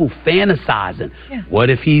got people fantasizing. What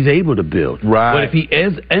if he's able to build? What if he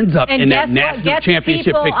ends up in that national championship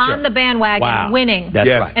people picture? On the bandwagon winning. That's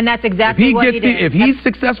right. And that's exactly what he did. If he's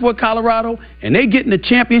successful at Colorado and they get in the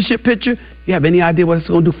championship picture, you have any idea what it's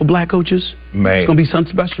going to do for black coaches? Man. It's going to be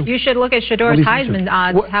something special. You should look at Shedeur's Heisman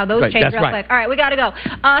odds, how those change real quick. All right, we got to go.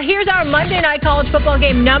 Here's our Monday night college football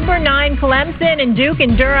game. Number 9, Clemson and Duke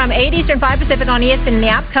and Durham, 8 Eastern, 5 Pacific on ESPN and the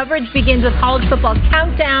app. Coverage begins with College Football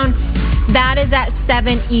Countdown. That is at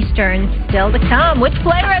 7 Eastern. Still to come. Which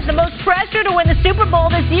player has the most pressure to win the Super Bowl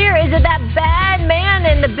this year? Is it that bad man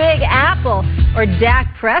in the Big Apple or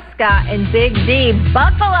Dak Prescott and Big D?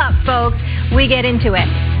 Buckle up, folks. We get into it.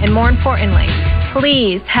 And more importantly,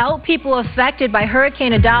 please help people affected by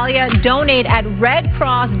Hurricane Idalia. Donate at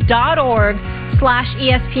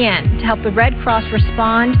redcross.org/ESPN to help the Red Cross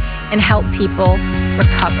respond and help people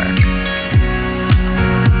recover.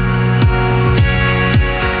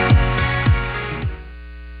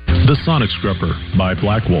 The Sonic Scrubber by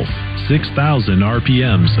Black Wolf. 6,000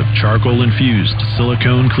 RPMs of charcoal-infused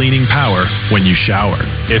silicone cleaning power when you shower.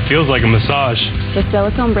 It feels like a massage. The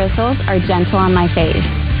silicone bristles are gentle on my face.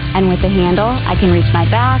 And with the handle, I can reach my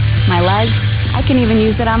back, my legs. I can even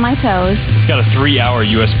use it on my toes. It's got a 3-hour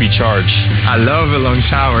USB charge. I love a long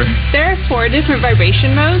shower. There are 4 different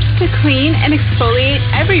vibration modes to clean and exfoliate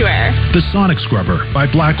everywhere. The Sonic Scrubber by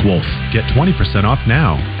Black Wolf. Get 20% off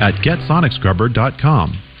now at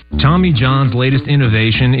GetSonicScrubber.com. Tommy John's latest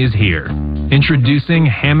innovation is here. Introducing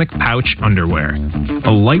Hammock Pouch Underwear.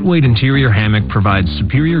 A lightweight interior hammock provides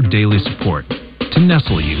superior daily support to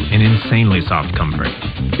nestle you in insanely soft comfort.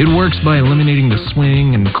 It works by eliminating the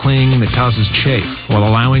swing and cling that causes chafe while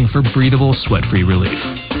allowing for breathable, sweat-free relief.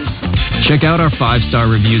 Check out our 5-star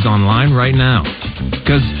reviews online right now.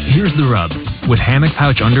 Because here's the rub. With Hammock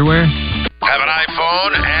Pouch Underwear... Have an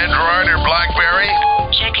iPhone, Android, or BlackBerry?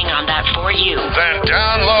 Checking on that for you. Then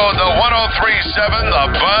download the 1037 The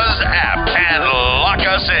Buzz app and lock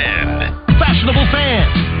us in. Fashionable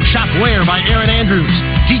Fans. Shop Wear by Aaron Andrews,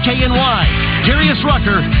 DKNY, Darius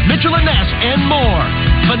Rucker, Mitchell and Ness, and more.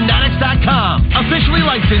 Fanatics.com. Officially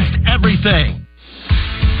licensed everything.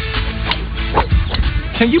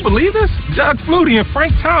 Can you believe this? Doug Flutie and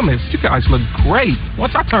Frank Thomas. You guys look great.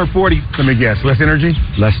 Once I turn 40... Let me guess. Less energy?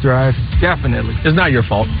 Less drive? Definitely. It's not your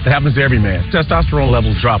fault. It happens to every man. Testosterone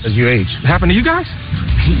levels drop as you age. It happened to you guys?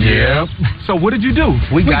 Yeah. So what did you do?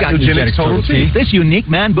 We got Nugenix Total T. This unique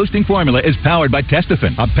man-boosting formula is powered by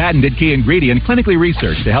Testofen, a patented key ingredient clinically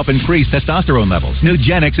researched to help increase testosterone levels.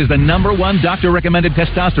 Nugenix is the #1 doctor-recommended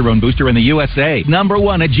testosterone booster in the USA,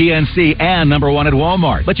 #1 at GNC, and #1 at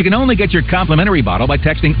Walmart. But you can only get your complimentary bottle by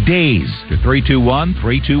texting DAYS to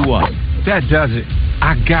 321-321. That does it.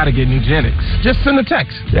 I gotta get Nugenix. Just send a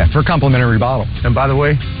text. Yeah, for a complimentary bottle. And by the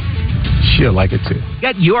way, she'll like it too.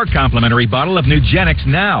 Get your complimentary bottle of Nugenix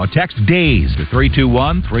now. Text DAYS to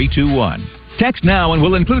 321-321. Text now and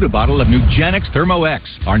we'll include a bottle of Nugenix Thermo X,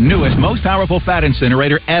 our newest, most powerful fat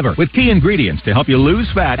incinerator ever, with key ingredients to help you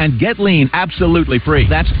lose fat and get lean absolutely free.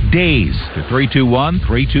 That's DAYS to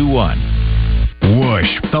 321-321. Whoosh,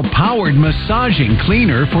 the powered massaging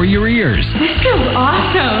cleaner for your ears. This feels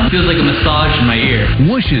awesome. Feels like a massage in my ear.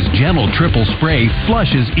 Whoosh's gentle triple spray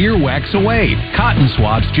flushes earwax away. Cotton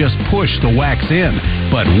swabs just push the wax in.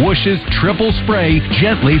 But Whoosh's triple spray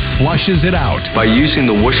gently flushes it out. By using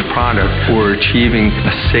the Whoosh product, we're achieving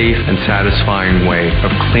a safe and satisfying way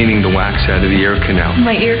of cleaning the wax out of the ear canal.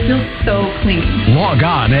 My ear feels so clean. Log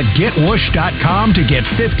on at getwhoosh.com to get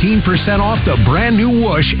 15% off the brand new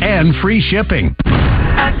Whoosh and free shipping.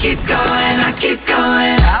 I keep going, I keep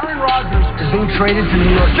going. Aaron Rodgers is being traded to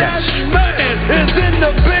New York Jets. That man is in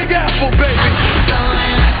the Big Apple, baby. I keep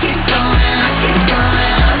going, I keep going, I keep going.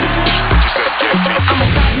 I'm a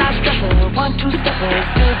top-notch stepper, 1-2 stepper.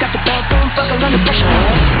 Still got the ball, don't buckle under pressure.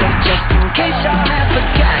 But just in case y'all have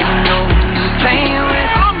forgot, you know who you playing with.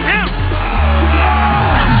 I'm him.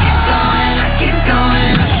 I keep going, I keep going,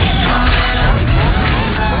 I keep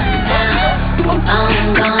going.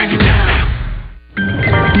 I'm going now.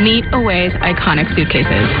 Meet Away's iconic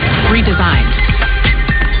suitcases, redesigned.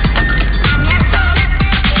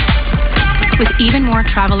 With even more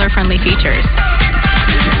traveler-friendly features.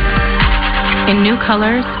 In new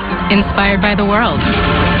colors, inspired by the world.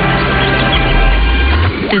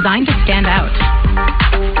 Designed to stand out.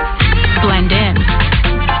 Blend in.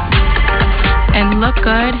 And look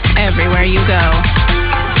good everywhere you go.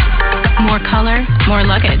 More color, more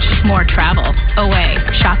luggage, more travel. Away.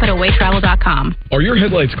 Shop at awaytravel.com. Are your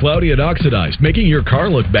headlights cloudy and oxidized, making your car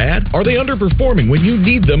look bad? Are they underperforming when you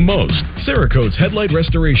need them most? Cerakote's Headlight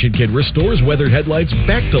Restoration Kit restores weathered headlights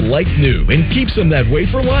back to like new and keeps them that way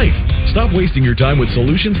for life. Stop wasting your time with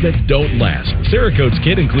solutions that don't last. Cerakote's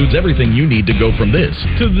kit includes everything you need to go from this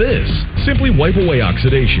to this. Simply wipe away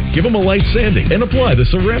oxidation, give them a light sanding, and apply the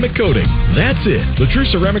ceramic coating. That's it. The True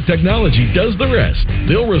Ceramic technology does the rest.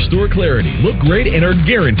 They'll restore clarity, look great, and are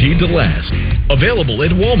guaranteed to last. Available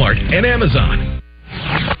at Walmart and Amazon.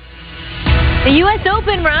 The U.S.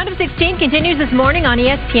 Open round of 16 continues this morning on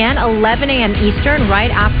ESPN, 11 a.m. Eastern,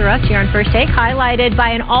 right after us here on First Take, highlighted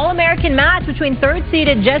by an All-American match between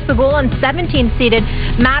third-seeded Jess Pegula and 17th-seeded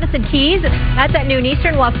Madison Keys. That's at noon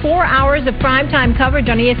Eastern. We'll have 4 hours of primetime coverage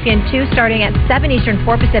on ESPN2 starting at 7 Eastern,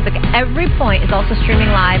 4 Pacific. Every point is also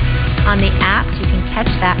streaming live on the app, so you can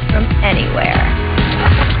catch that from anywhere.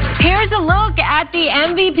 Here's a look at the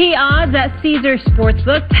MVP odds at Caesars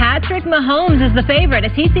Sportsbook. Patrick Mahomes is the favorite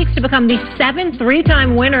as he seeks to become the 7th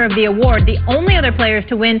three-time winner of the award. The only other players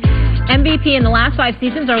to win MVP in the last 5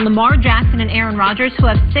 seasons are Lamar Jackson and Aaron Rodgers, who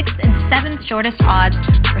have 6th and 7th shortest odds,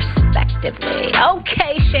 respectively.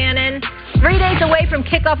 Okay, Shannon. 3 days away from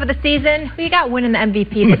kickoff of the season. Who you got winning the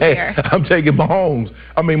MVP this year? I'm taking Mahomes.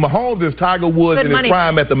 I mean, Mahomes is Tiger Woods in his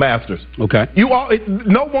prime at the Masters. Okay.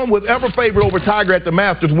 No one was ever favored over Tiger at the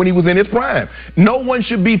Masters when he was in his prime. No one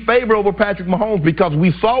should be favored over Patrick Mahomes because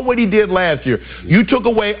we saw what he did last year. You took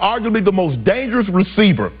away arguably the most dangerous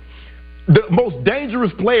receiver the most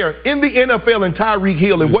dangerous player in the NFL in Tyreek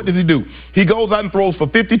Hill. And what does he do? He goes out and throws for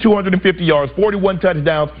 5,250 yards, 41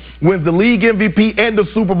 touchdowns, wins the league MVP and the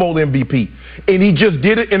Super Bowl MVP. And he just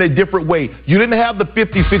did it in a different way. You didn't have the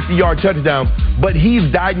 50, 60-yard touchdowns, but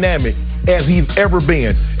he's dynamic as he's ever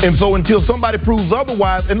been. And so until somebody proves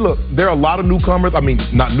otherwise, and look, there are a lot of newcomers. I mean,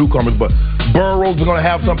 not newcomers, but Burrow's going to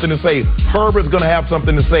have something to say. Herbert's going to have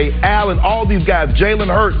something to say. Allen, all these guys. Jalen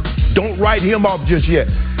Hurts, don't write him off just yet.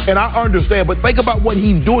 And I understand, but think about what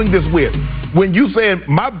he's doing this with. When you said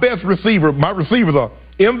my best receiver, my receivers are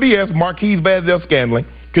MVS, Marquise Valdez-Scantling,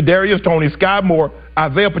 Kadarius Toney, Sky Moore,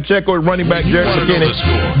 Isaiah Pacheco, running back Jared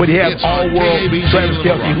McKinney, but he has all-world Travis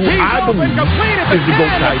Kelce, who I believe is the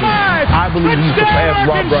GOAT tight end. I believe he's surpassed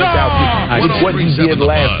Rob Gronkowski with what he did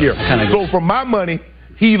last year. So for my money,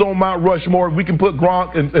 he's on Mount Rushmore. We can put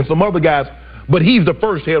Gronk and some other guys, but he's the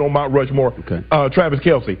first head on Mount Rushmore, Travis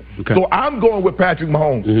Kelce. So I'm going with Patrick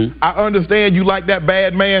Mahomes. I understand you like that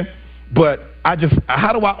bad man, but how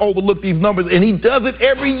do I overlook these numbers? And he does it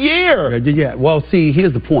every year. Yeah. Well, see,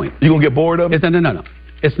 here's the point. You gonna get bored of it? No.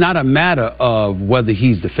 It's not a matter of whether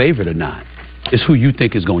he's the favorite or not. It's who you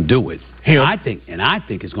think is going to do it. I think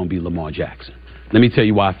it's going to be Lamar Jackson. Let me tell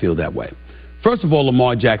you why I feel that way. First of all,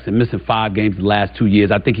 Lamar Jackson missing 5 games the last 2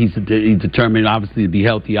 years. I think he's determined, obviously, to be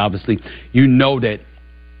healthy. Obviously, you know that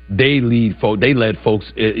they led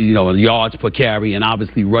folks, yards per carry and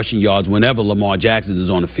obviously rushing yards whenever Lamar Jackson is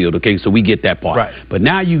on the field. Okay, so we get that part. Right. But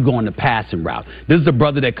now you go on the passing route. This is a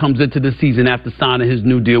brother that comes into the season after signing his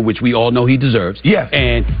new deal, which we all know he deserves. Yes.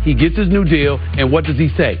 And he gets his new deal, and what does he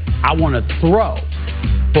say? I want to throw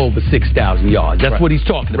for over 6,000 yards. That's what he's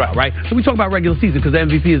talking about, right? So we talk about regular season because the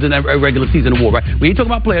MVP is a regular season award, right? We ain't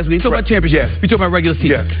talking about players. We ain't talking about championships. We talking about regular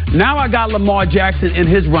season. Now I got Lamar Jackson and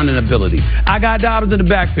his running ability. I got Dobbins in the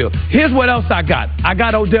backfield. Here's what else I got. I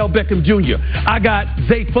got Odell Beckham Jr. I got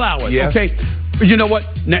Zay Flowers, okay? You know what?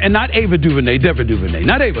 And not Ava DuVernay, Devin DuVernay.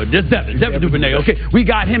 Not Ava, just Devin DuVernay, okay? We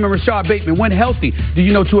got him and Rashard Bateman. When healthy, do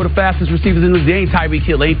you know 2 of the fastest receivers in the league? They ain't Tyreek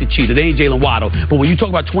Hill, they ain't the cheater, they ain't Jalen Waddle. But when you talk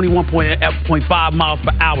about 21.5 miles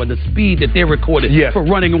per hour, the speed that they're recorded for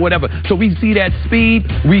running and whatever. So we see that speed,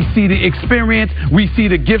 we see the experience, we see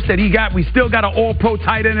the gifts that he got. We still got an all-pro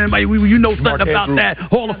tight end, and you know something about that.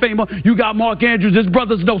 Hall of Famer. You got Mark Andrews. His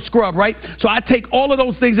brother's no scrub, right? So I take all of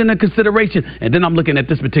those things into consideration, and then I'm looking at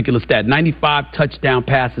this particular stat, 95 touchdown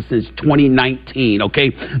passes since 2019, okay?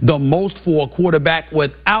 The most for a quarterback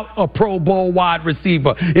without a Pro Bowl wide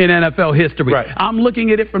receiver in NFL history. Right. I'm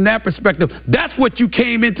looking at it from that perspective. That's what you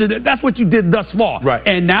came into, that's what you did thus far. Right.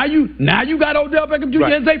 And now you got Odell Beckham Jr.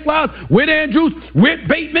 and Zay Flowers with Andrews, with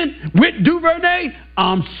Bateman, with DuVernay.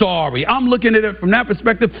 I'm sorry. I'm looking at it from that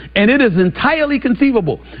perspective, and it is entirely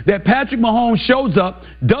conceivable that Patrick Mahomes shows up,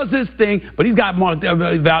 does his thing, but he's got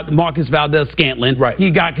Marcus Valdez-Scantling. Right. He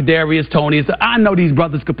got Kadarius Toney. So I know these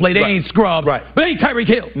brothers could play. They ain't scrubs, but they ain't Tyreek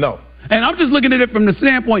Hill. No. And I'm just looking at it from the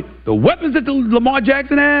standpoint, the weapons that Lamar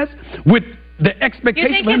Jackson has with the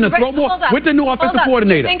expectation for him to throw more with the new offensive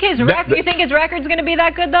coordinator. You think his record's going to be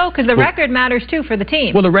that good, though? Because the record matters, too, for the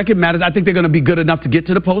team. Well, the record matters. I think they're going to be good enough to get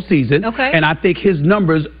to the postseason. Okay. And I think his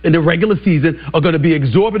numbers in the regular season are going to be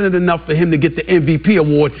exorbitant enough for him to get the MVP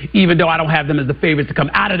award, even though I don't have them as the favorites to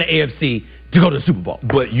come out of the AFC to go to the Super Bowl.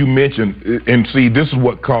 But you mentioned, and see, this is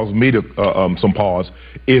what caused me to some pause,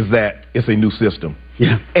 is that it's a new system.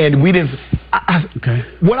 Yeah. And we didn't.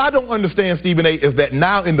 What I don't understand, Stephen A., is that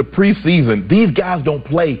now in the preseason, these guys don't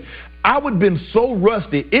play. I would have been so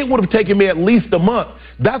rusty, it would have taken me at least a month.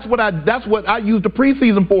 That's what I used the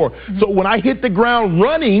preseason for. Mm-hmm. So when I hit the ground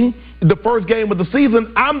running the first game of the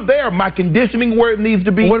season, I'm there. My conditioning where it needs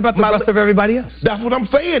to be. What about the rest of everybody else? That's what I'm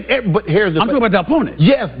saying. But here's the I'm talking about the opponent.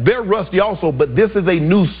 Yes, they're rusty also, but this is a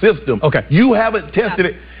new system. Okay. You haven't tested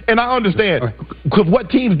it. And I understand. Because what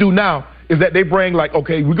teams do now is that they bring, like,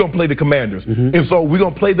 okay, we're going to play the Commanders. Mm-hmm. And so we're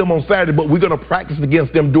going to play them on Saturday, but we're going to practice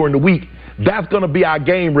against them during the week. That's going to be our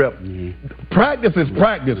game rep. Mm-hmm. Practice is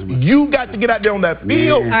practice. You got to get out there on that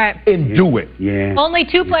field and do it. Yeah. Only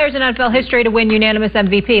 2 players in NFL history to win unanimous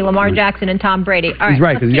MVP, Lamar Jackson and Tom Brady. All right, he's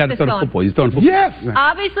right, because he got to throw the football. He's throwing football. Yes. Right.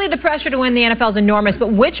 Obviously, the pressure to win the NFL is enormous,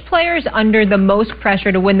 but which player is under the most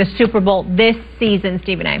pressure to win the Super Bowl this season,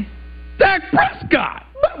 Stephen A.? Dak Prescott.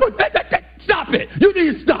 Stop it. You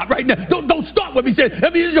need to stop right now. Don't start with me saying, I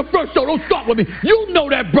mean, it's your first show. Don't start with me. You know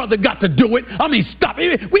that brother got to do it. I mean, stop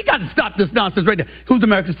it. We got to stop this nonsense right now. Who's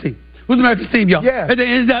America's team? Who's America's team, y'all? Yeah.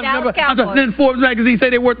 Then Forbes magazine say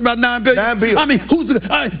they're worth about $9 billion. $9 billion. I mean, who's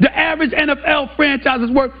the average NFL franchise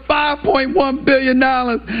is worth $5.1 billion.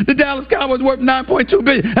 The Dallas Cowboys worth $9.2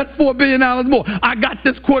 billion. That's $4 billion more. I got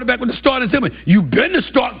this quarterback with the starting assembly. You've been the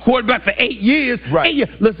starting quarterback for 8 years. Right. 8 years.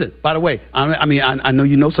 Listen, by the way, I know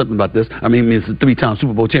you know something about this. I mean, it's a 3-time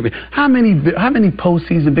Super Bowl champion. How many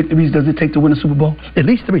postseason victories does it take to win a Super Bowl? At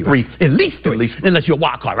least 3. Right? At least 3. Unless you're a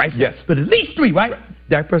wild card, right? Yes. But at least 3, right?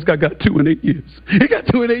 Dak Prescott got 2 in 8 years. He got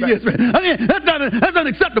 2 in 8 years, man. I mean, that's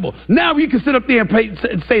unacceptable. Now you can sit up there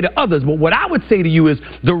and say to others, but what I would say to you is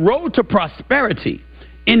the road to prosperity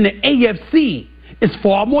in the AFC is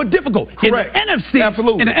far more difficult. Correct. In the NFC,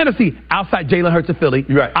 absolutely. In the NFC, outside Jalen Hurts of Philly,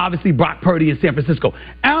 right. Obviously Brock Purdy in San Francisco.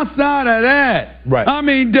 Outside of that, right. I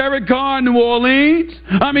mean Derek Carr in New Orleans.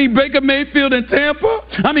 I mean Baker Mayfield in Tampa.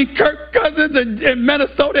 I mean Kirk Cousins in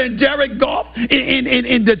Minnesota and Jared Goff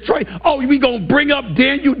in Detroit. Oh, we gonna bring up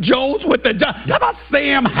Daniel Jones with the how about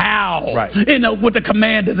Sam Howell? Right. With the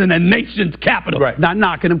Commanders in the nation's capital. Right. Not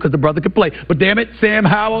knocking him because the brother could play, but damn it, Sam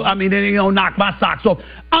Howell. I mean, they ain't gonna knock my socks off.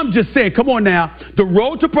 I'm just saying, come on now. The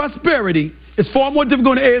road to prosperity is far more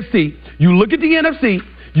difficult in the AFC. You look at the NFC,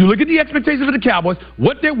 you look at the expectations of the Cowboys,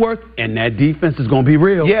 what they're worth, and that defense is going to be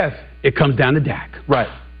real. Yes. It comes down to Dak. Right.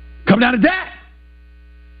 Come down to Dak.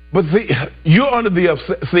 But see, you're under the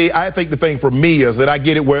see, I think the thing for me is that I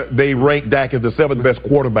get it where they rank Dak as the 7th best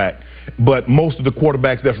quarterback, but most of the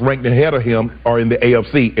quarterbacks that's ranked ahead of him are in the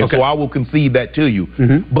AFC, and so I will concede that to you.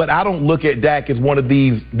 Mm-hmm. But I don't look at Dak as one of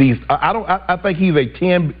these. I think he's a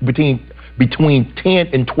 10 between 10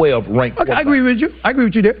 and 12 ranked. Okay, I agree with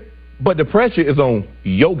you there. But the pressure is on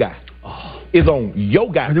your guy. Is on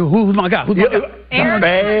your guy. Who's my guy?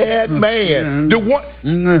 Bad man. The one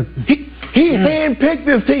he handpicked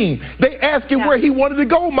this team. They asked him where he wanted to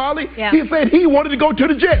go, Molly. Yeah. He said he wanted to go to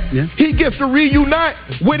the Jets. Yeah. He gets to reunite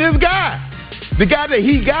with his guy. The guy that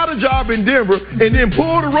he got a job in Denver and then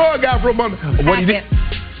pulled the rug out from under. What he did?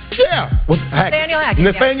 Yeah.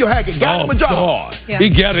 Nathaniel Hackett got him a job. Yeah. He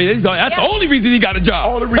got it. That's the only reason he got a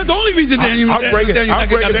job. That's the only reason Nathaniel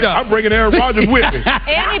Hackett got a job. I'm bringing Aaron Rodgers with me.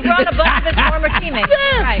 And he brought a bunch of his former teammates.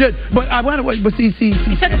 Yeah. Right. Yeah. But see.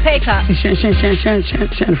 He took a pay cut.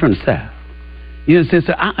 Shannon from the South. You know what I'm saying?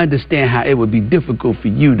 So I understand how it would be difficult for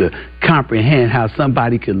you to comprehend how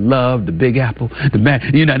somebody could love the Big Apple,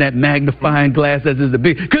 that magnifying glass that is the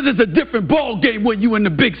big, because it's a different ball game when you in the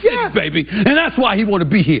big city, baby. And that's why he want to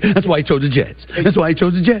be here. That's why he chose the Jets.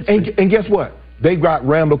 And guess what? They got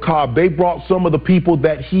Randall Cobb. They brought some of the people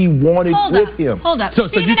that he wanted with him. Hold up. So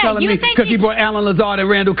you telling me because he brought Alan Lazard and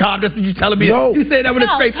Randall Cobb, that's what you telling me? No. You say that with a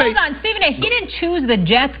straight face. Hold on, Stephen A. He didn't choose the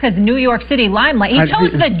Jets because New York City limelight. He chose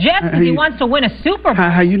the Jets because he wants to win a Super Bowl.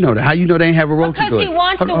 How you know that? How you know they ain't have a road to do it? Because he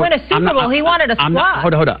wants to win a Super Bowl. He wanted a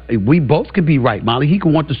squad. Hold on. We both could be right, Molly. He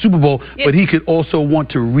could want the Super Bowl, but he could also want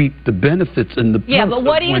to reap the benefits and the perks. Yeah, but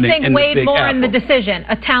what do you think weighed more in the decision?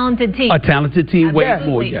 A talented team. A talented team weighed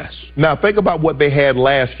more, yes. Now think about what they had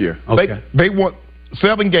last year. Okay. They won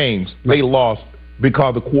 7 games. Right. They lost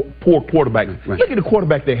because of poor quarterback. Right. Look at the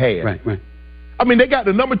quarterback they had. Right. I mean, they got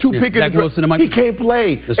the number 2 pick in the draft. He can't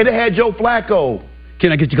play. And they had Joe Flacco.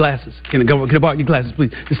 Can I get your glasses? Can I borrow your glasses,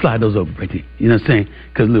 please? Just slide those over right there. You know what I'm saying?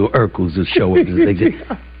 Because little Urkels will show up.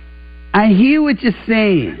 I hear what you're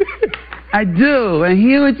saying. I do. I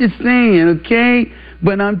hear what you're saying, okay?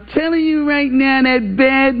 But I'm telling you right now, that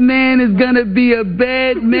bad man is going to be a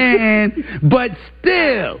bad man. But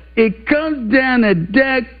still, it comes down to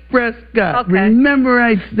Dak Prescott. Okay. Remember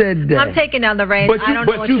I said that. I'm taking down the reins. I don't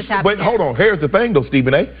know what just happened. But hold on. Here's the thing, though,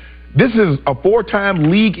 Stephen A. This is a 4-time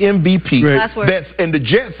league MVP. Right. And the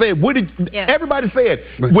Jets said, everybody said,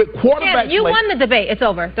 with quarterback you won the debate. It's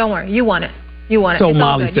over. Don't worry. You won it. So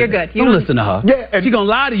Molly, you're good. Don't listen to her. Yeah, she's gonna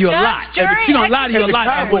lie to you a lot. She's gonna lie to you a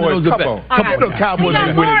lot. Come on. The Cowboys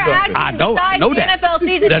are winning something. I know that. NFL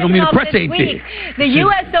season that don't mean the press ain't there. The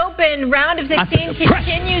U.S. Open round of 16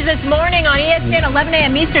 continues this morning on ESPN 11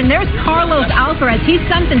 a.m. Eastern. There's Carlos Alcaraz. He's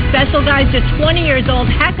something special, guys. Just 20 years old.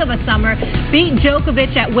 Heck of a summer. Beat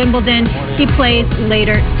Djokovic at Wimbledon. He plays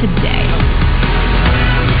later today.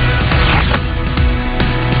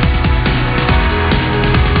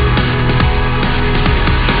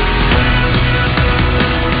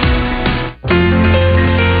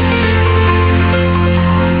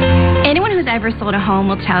 Ever sold a home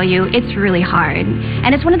will tell you it's really hard,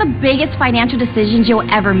 and it's one of the biggest financial decisions you'll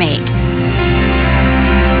ever make.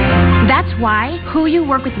 That's why who you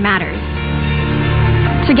work with matters.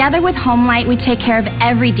 Together with HomeLight, we take care of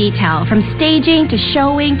every detail, from staging to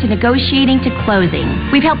showing to negotiating to closing.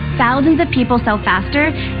 We've helped thousands of people sell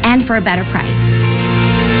faster and for a better price.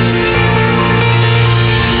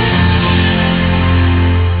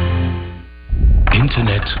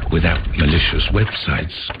 internet without malicious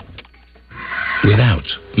websites, without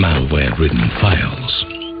malware-ridden files.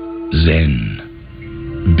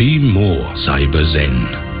 Zen. Be more Cyber Zen.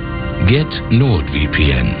 Get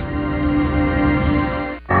NordVPN.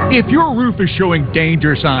 If your roof is showing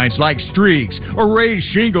danger signs like streaks or raised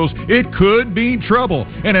shingles, it could mean trouble.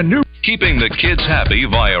 And a new... Keeping the kids happy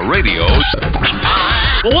via radio.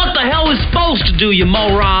 Well, what the hell is supposed to do, you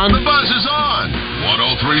moron? The Buzz is on.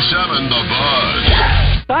 103.7 The Buzz.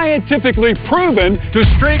 Scientifically proven to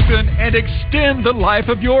strengthen and extend the life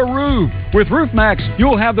of your roof. With RoofMax,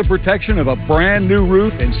 you'll have the protection of a brand new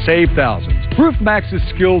roof and save thousands. RoofMax's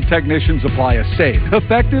skilled technicians apply a safe,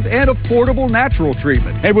 effective, and affordable natural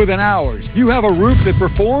treatment. And within hours, you have a roof that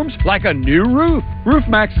performs like a new roof.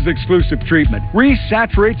 RoofMax's exclusive treatment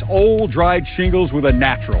resaturates old, dried shingles with a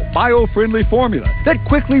natural, bio-friendly formula that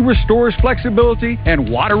quickly restores flexibility and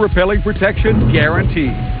water-repelling protection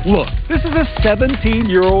guaranteed. Look, this is a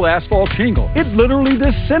 17-year-old asphalt shingle. It literally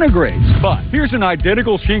disintegrates. But here's an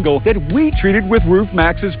identical shingle that we treated with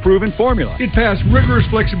RoofMax's proven formula. It passed rigorous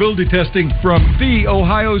flexibility testing from The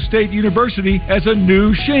Ohio State University as a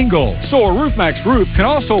new shingle. So a RoofMax roof can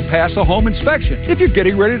also pass a home inspection if you're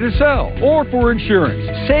getting ready to sell or for insurance,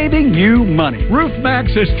 saving you money.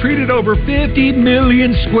 RoofMax has treated over 50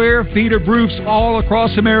 million square feet of roofs all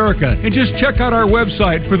across America. And just check out our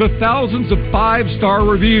website for the thousands of 5-star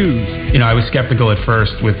reviews. You know, I was skeptical at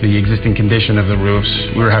first with the existing condition of the roofs.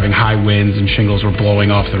 We were having high winds and shingles were blowing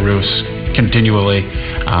off the roofs continually.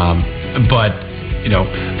 But, you know,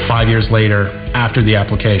 5 years later, after the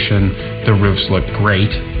application, the roofs look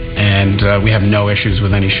great. And we have no issues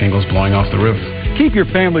with any shingles blowing off the roof. Keep your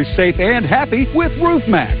family safe and happy with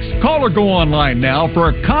RoofMax. Call or go online now for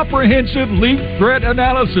a comprehensive leak threat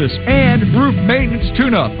analysis and roof maintenance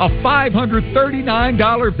tune-up, a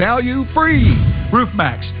 $539 value free.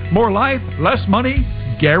 RoofMax, more life, less money,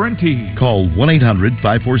 guaranteed. Call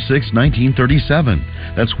 1-800-546-1937.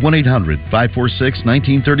 That's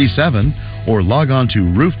 1-800-546-1937 or log on to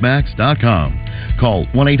roofmax.com. Call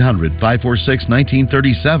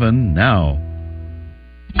 1-800-546-1937 now.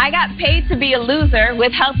 I got paid to be a loser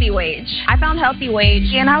with Healthy Wage. I found Healthy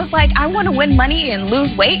Wage and I was like, I want to win money and lose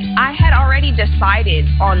weight. I had already decided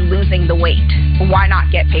on losing the weight. Why not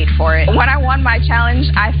get paid for it? When I won my challenge,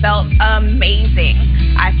 I felt amazing.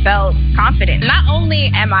 I felt confident. Not only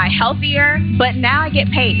am I healthier, but now I get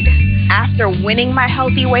paid. After winning my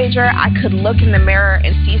Healthy Wager, I could look in the mirror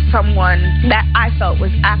and see someone that I felt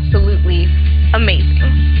was absolutely amazing.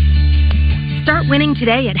 Start winning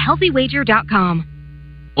today at healthywager.com.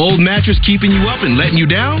 Old mattress keeping you up and letting you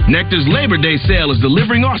down? Nectar's Labor Day sale is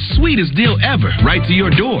delivering our sweetest deal ever right to your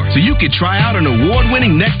door, so you could try out an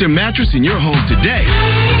award-winning Nectar mattress in your home today.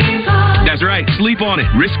 That's right, sleep on it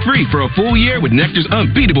risk-free for a full year with Nectar's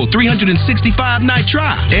unbeatable 365-night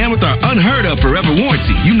trial. And with our unheard-of forever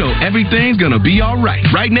warranty, you know everything's gonna be all right.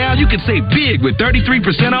 Right now, you can save big with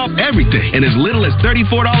 33% off everything and as little as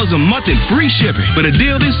 $34 a month in free shipping. But a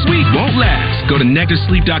deal this sweet won't last. Go to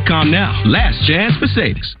nectarsleep.com now. Last chance for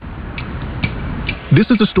savings. This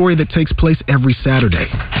is a story that takes place every Saturday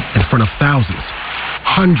in front of thousands,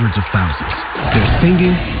 hundreds of thousands. They're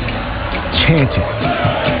singing, chanting,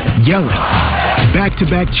 yelling,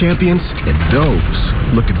 back-to-back champions, and those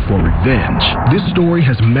looking for revenge. This story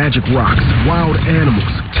has magic rocks, wild animals,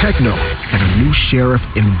 techno, and a new sheriff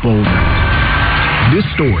in Boulder. This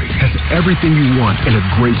story has everything you want in a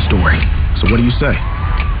great story. So what do you say?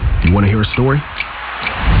 You want to hear a story?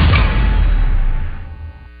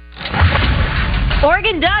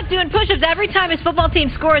 Oregon Duck doing push-ups every time his football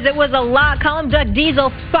team scores. It was a lot. Call him Duck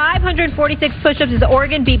Diesel. 546 push-ups as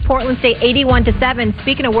Oregon beat Portland State 81-7.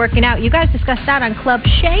 Speaking of working out, you guys discussed that on Club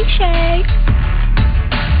Shay Shay.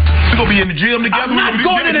 We're going to be in the gym together. I'm not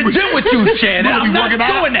going to the gym with you, Shannon. I'm not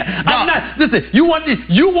doing that. I'm not. Listen, you want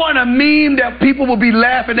a meme that people will be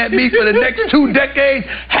laughing at me for the next 2 decades?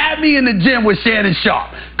 Have me in the gym with Shannon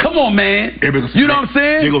Sharp. Come on, man. You know what I'm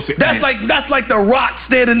saying? That's like The Rock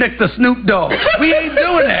standing next to Snoop Dogg. We ain't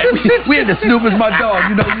doing that. We had the Snoop as my dog.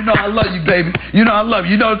 You know I love you, baby. You know I love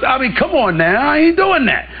you. I mean, come on now. I ain't doing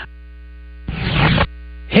that.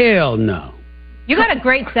 Hell no. You got a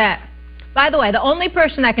great set. By the way, the only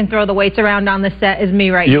person that can throw the weights around on the set is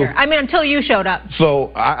me right here. I mean, until you showed up.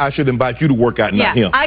 So I should invite you to work out, not him.